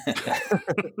else.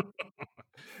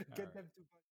 Get them to